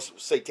is the most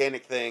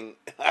satanic thing.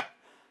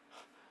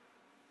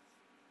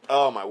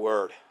 Oh my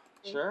word!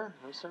 Sure.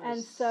 I'm starting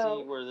And to so-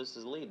 see where this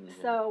is leading. here.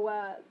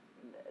 So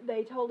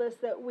they told us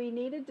that we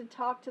needed to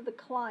talk to the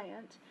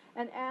client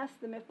and ask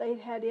them if they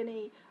had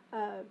any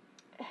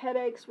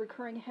headaches,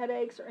 recurring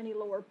headaches, or any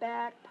lower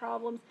back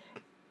problems.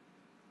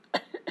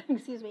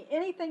 Excuse me,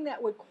 anything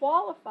that would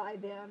qualify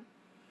them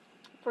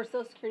for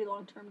Social Security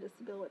long-term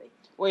disability.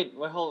 Wait.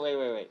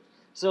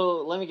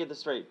 So let me get this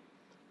straight.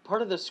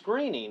 Part of the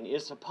screening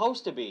is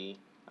supposed to be,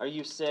 are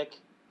you sick,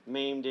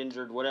 maimed,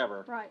 injured,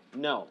 whatever? Right.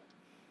 No.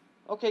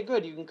 Okay,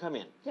 good, you can come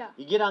in. Yeah.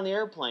 You get on the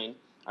airplane,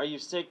 are you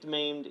sick,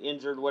 maimed,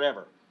 injured,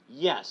 whatever?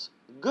 Yes.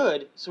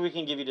 Good, so we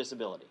can give you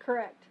disability.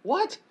 Correct.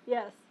 What?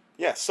 Yes.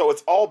 Yeah, so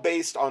it's all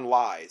based on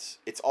lies.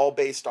 It's all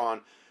based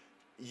on,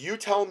 you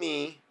tell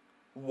me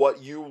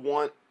what you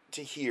want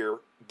to hear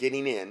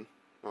getting in,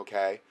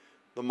 okay?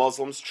 The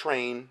Muslims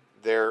train,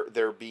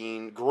 they're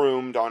being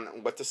groomed on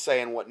what to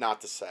say and what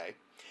not to say.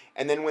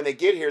 And then when they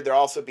get here, they're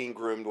also being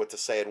groomed what to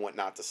say and what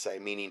not to say.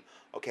 Meaning,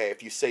 okay,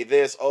 if you say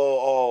this,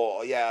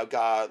 yeah,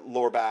 God,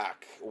 lower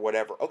back, or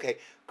whatever. Okay,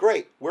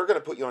 great. We're going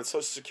to put you on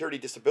Social Security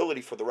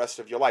disability for the rest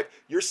of your life.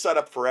 You're set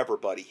up forever,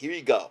 buddy. Here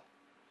you go.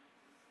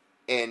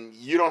 And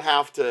you don't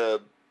have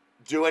to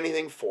do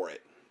anything for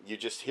it. You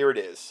just, here it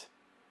is.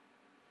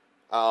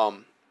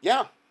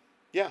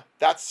 Yeah.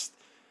 That's,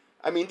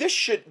 I mean, this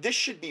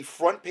should be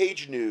front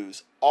page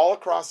news all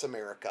across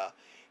America.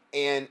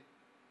 And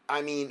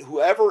I mean,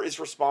 whoever is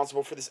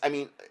responsible for this, I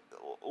mean,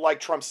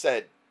 like Trump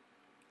said,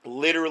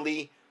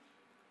 literally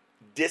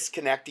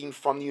disconnecting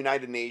from the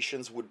United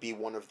Nations would be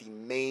one of the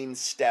main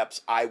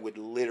steps I would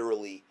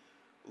literally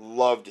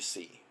love to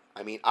see.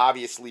 I mean,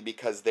 obviously,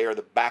 because they are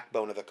the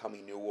backbone of the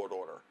coming New World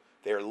Order.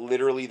 They are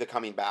literally the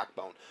coming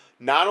backbone.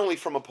 Not only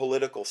from a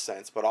political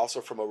sense, but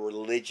also from a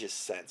religious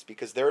sense,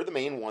 because they're the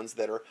main ones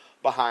that are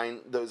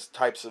behind those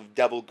types of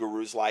devil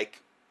gurus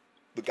like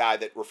the guy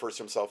that refers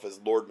to himself as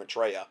Lord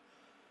Maitreya.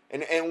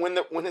 And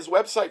when his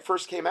website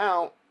first came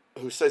out,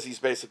 who says he's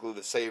basically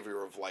the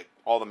savior of like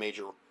all the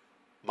major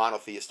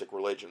monotheistic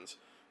religions,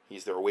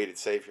 he's their awaited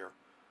savior.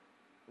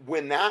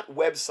 When that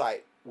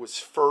website was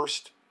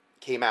first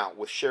came out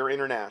with Share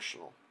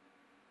International,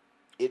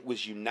 it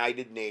was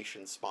United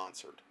Nations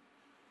sponsored.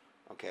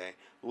 Okay.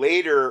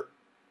 Later,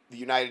 the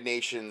United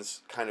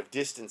Nations kind of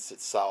distanced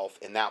itself,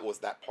 and that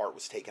part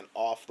was taken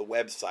off the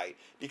website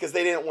because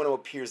they didn't want to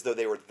appear as though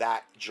they were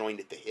that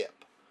joined at the hip.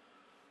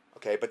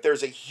 Okay, but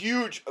there's a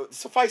huge,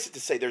 suffice it to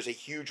say, there's a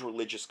huge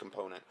religious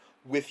component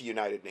with the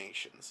United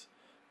Nations.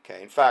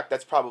 Okay, in fact,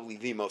 that's probably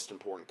the most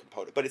important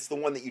component, but it's the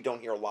one that you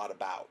don't hear a lot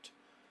about.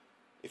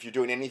 If you're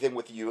doing anything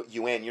with the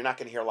UN, you're not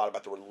going to hear a lot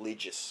about the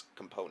religious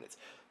components.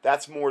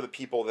 That's more the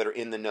people that are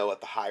in the know at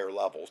the higher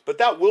levels. But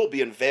that will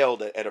be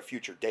unveiled at a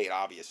future date,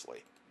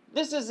 obviously.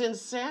 This is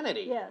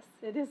insanity. Yes,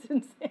 it is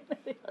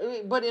insanity. I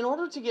mean, but in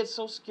order to get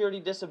Social Security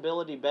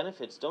disability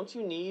benefits, don't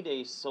you need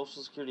a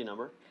Social Security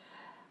number?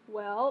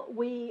 Well,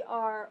 we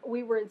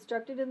were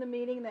instructed in the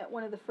meeting that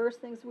one of the first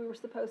things we were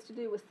supposed to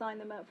do was sign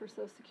them up for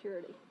Social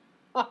Security.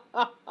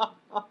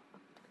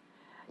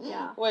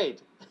 Yeah.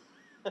 Wait.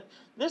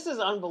 This is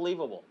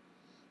unbelievable.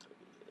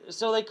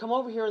 So they come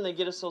over here and they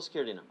get a Social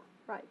Security number.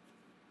 Right.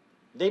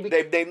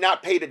 They've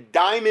not paid a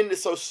dime into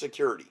Social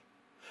Security.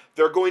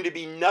 They're going to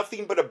be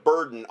nothing but a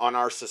burden on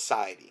our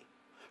society.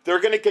 They're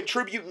going to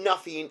contribute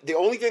nothing. The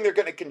only thing they're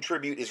going to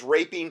contribute is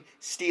raping,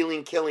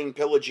 stealing, killing,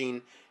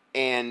 pillaging,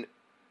 and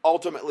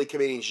ultimately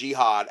committing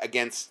jihad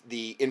against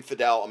the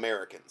infidel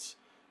Americans.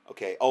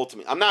 Okay,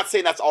 ultimately. I'm not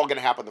saying that's all going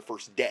to happen the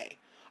first day.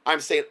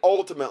 I'm saying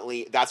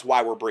ultimately that's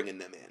why we're bringing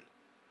them in.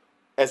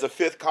 As a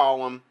fifth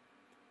column,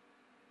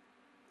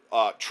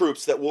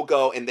 troops that will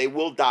go and they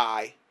will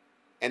die,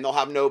 and they'll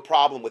have no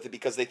problem with it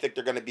because they think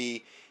they're going to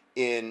be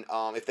in,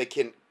 if they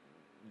can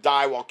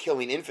die while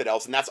killing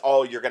infidels, and that's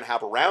all you're going to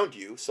have around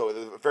you. So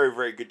there's a very,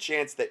 very good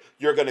chance that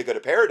you're going to go to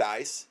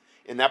paradise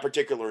in that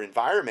particular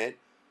environment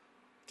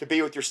to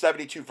be with your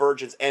 72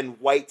 virgins and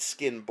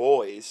white-skinned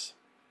boys.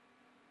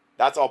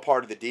 That's all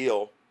part of the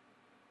deal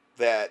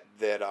that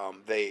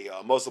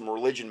Muslim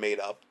religion made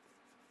up,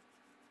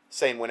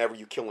 saying whenever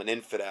you kill an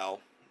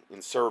infidel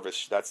in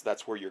service,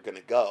 that's where you're going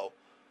to go.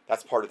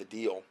 That's part of the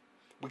deal.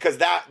 Because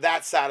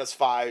that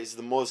satisfies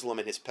the Muslim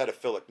and his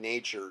pedophilic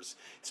natures,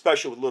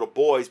 especially with little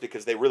boys,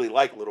 because they really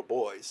like little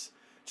boys.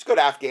 Just go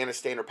to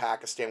Afghanistan or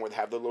Pakistan where they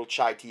have their little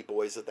chai tea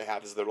boys that they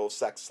have as their little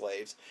sex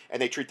slaves, and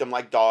they treat them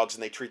like dogs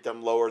and they treat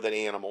them lower than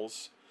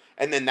animals.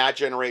 And then that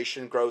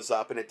generation grows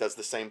up and it does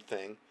the same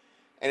thing.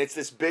 And it's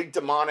this big,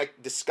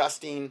 demonic,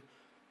 disgusting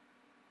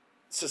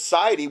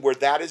society where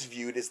that is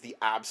viewed as the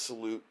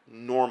absolute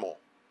normal.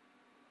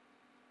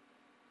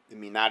 I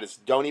mean, that is,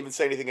 don't even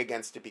say anything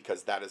against it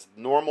because that is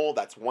normal,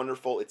 that's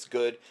wonderful, it's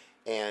good,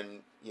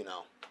 and, you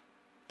know.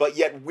 But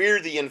yet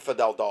we're the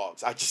infidel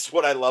dogs.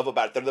 What I love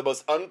about it. They're the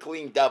most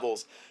unclean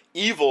devils,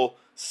 evil,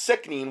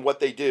 sickening what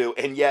they do,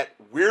 and yet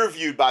we're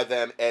viewed by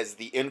them as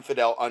the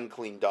infidel,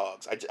 unclean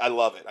dogs. I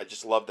love it. I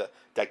just love the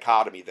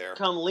dichotomy there.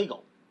 Become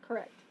legal.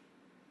 Correct.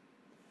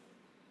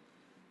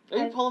 Are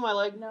you pulling my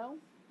leg? No,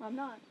 I'm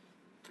not.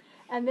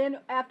 And then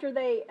after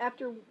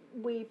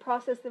we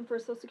processed them for a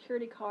Social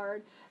Security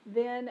card,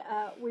 then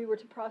we were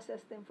to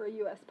process them for a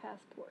U.S.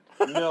 passport.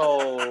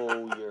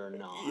 No, you're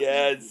not.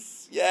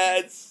 Yes,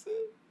 yes.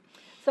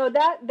 So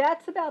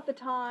that's about the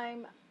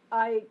time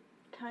I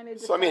kind of.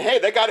 So I mean, hey,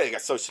 they got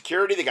Social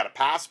Security, they got a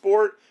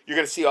passport. You're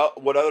gonna see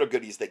what other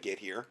goodies they get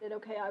here.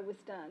 Okay, I was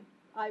done.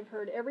 I've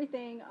heard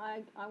everything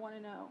I want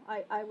to know.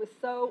 I was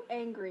so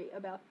angry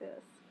about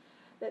this,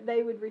 that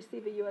they would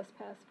receive a U.S.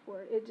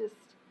 passport. It just,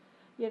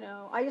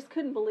 I just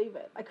couldn't believe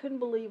it. I couldn't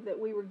believe that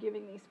we were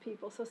giving these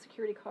people Social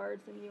Security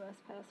cards and U.S.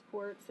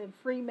 passports and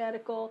free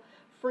medical,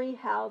 free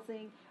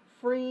housing,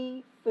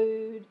 free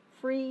food,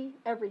 free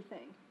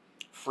everything.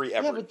 Free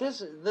everything. Yeah,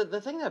 but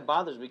the thing that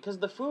bothers me, because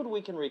the food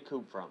we can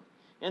recoup from,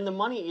 and the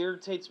money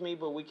irritates me,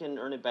 but we can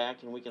earn it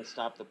back and we can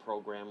stop the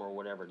program or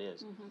whatever it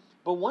is. Mm-hmm.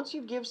 But once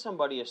you give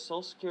somebody a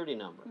Social Security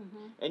number,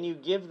 mm-hmm. and you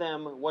give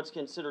them what's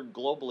considered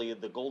globally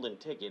the golden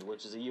ticket,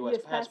 which is a U.S.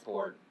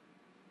 passport.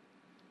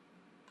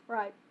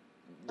 Right.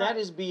 That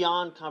is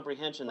beyond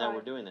comprehension that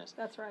we're doing this.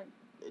 That's right.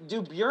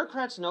 Do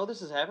bureaucrats know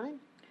this is happening?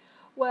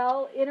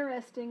 Well,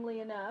 interestingly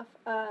enough,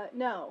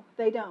 no,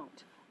 they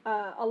don't.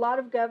 A lot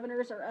of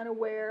governors are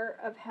unaware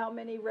of how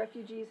many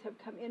refugees have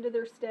come into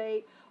their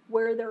state,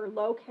 where they're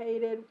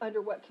located,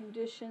 under what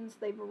conditions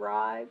they've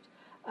arrived.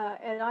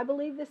 And I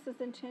believe this is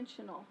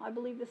intentional.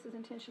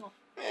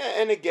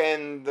 And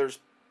again,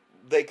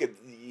 they could,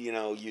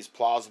 use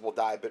plausible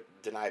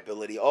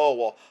deniability. Oh,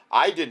 well,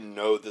 I didn't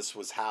know this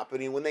was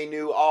happening when they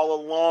knew all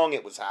along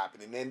it was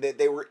happening. And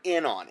they were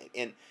in on it.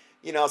 And,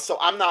 so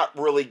I'm not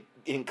really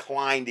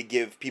inclined to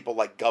give people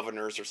like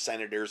governors or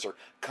senators or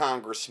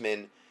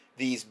congressmen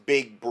these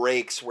big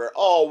breaks where,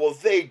 oh, well,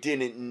 they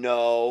didn't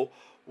know.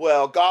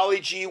 Well, golly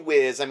gee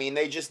whiz, I mean,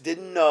 they just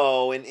didn't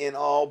know, and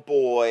oh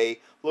boy,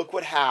 look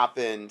what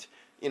happened.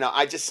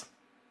 This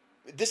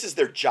is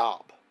their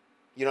job.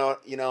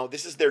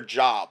 This is their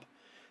job.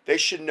 They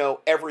should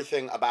know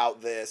everything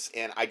about this,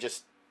 and I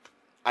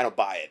don't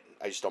buy it.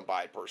 I just don't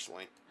buy it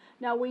personally.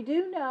 Now, we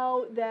do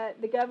know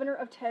that the governor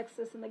of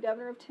Texas and the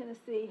governor of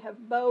Tennessee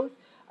have both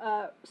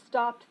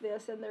stopped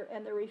this, and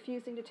they're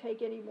refusing to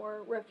take any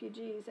more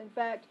refugees. In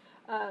fact,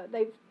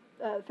 the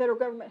federal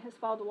government has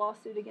filed a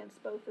lawsuit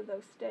against both of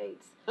those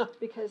states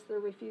because they're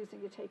refusing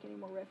to take any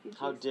more refugees.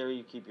 How dare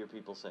you keep your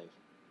people safe?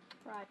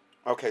 Right.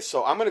 Okay,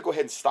 so I'm going to go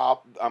ahead and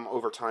stop. I'm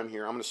over time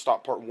here. I'm going to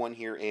stop part 1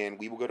 here, and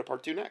we will go to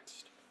part 2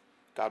 next.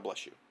 God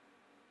bless you.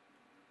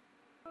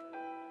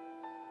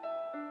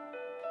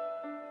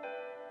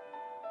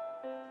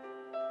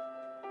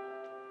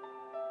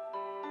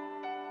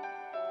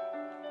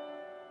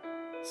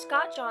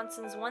 Scott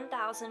Johnson's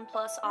 1,000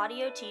 plus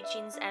audio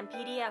teachings and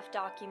PDF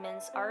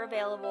documents are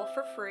available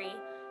for free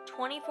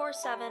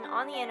 24/7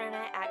 on the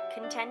internet at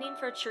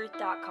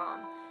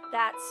contendingfortruth.com.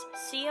 That's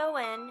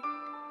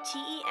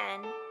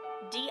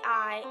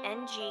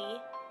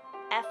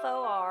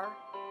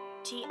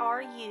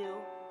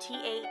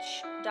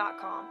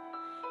CONTENDINGFORTRUTH.com.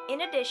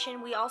 In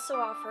addition, we also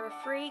offer a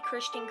free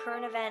Christian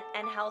current event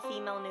and health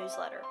email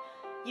newsletter.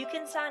 You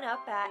can sign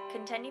up at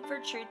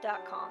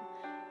contendingfortruth.com.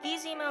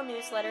 These email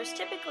newsletters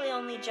typically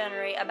only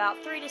generate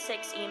about 3 to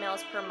 6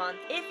 emails per month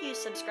if you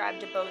subscribe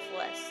to both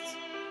lists.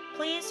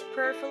 Please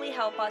prayerfully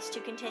help us to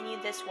continue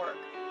this work.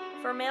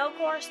 For mail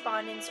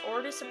correspondence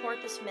or to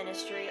support this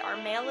ministry, our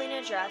mailing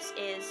address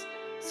is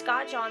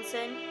Scott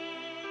Johnson,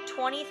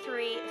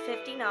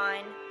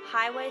 2359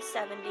 Highway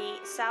 70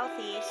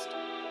 Southeast,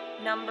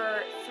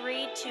 number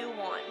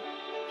 321,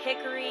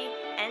 Hickory,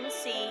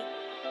 NC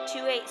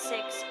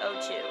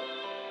 28602.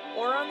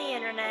 Or on the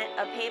internet,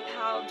 a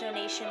PayPal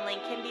donation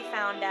link can be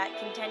found at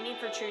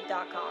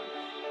contendingfortruth.com.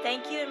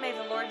 Thank you, and may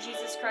the Lord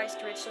Jesus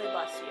Christ richly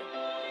bless you.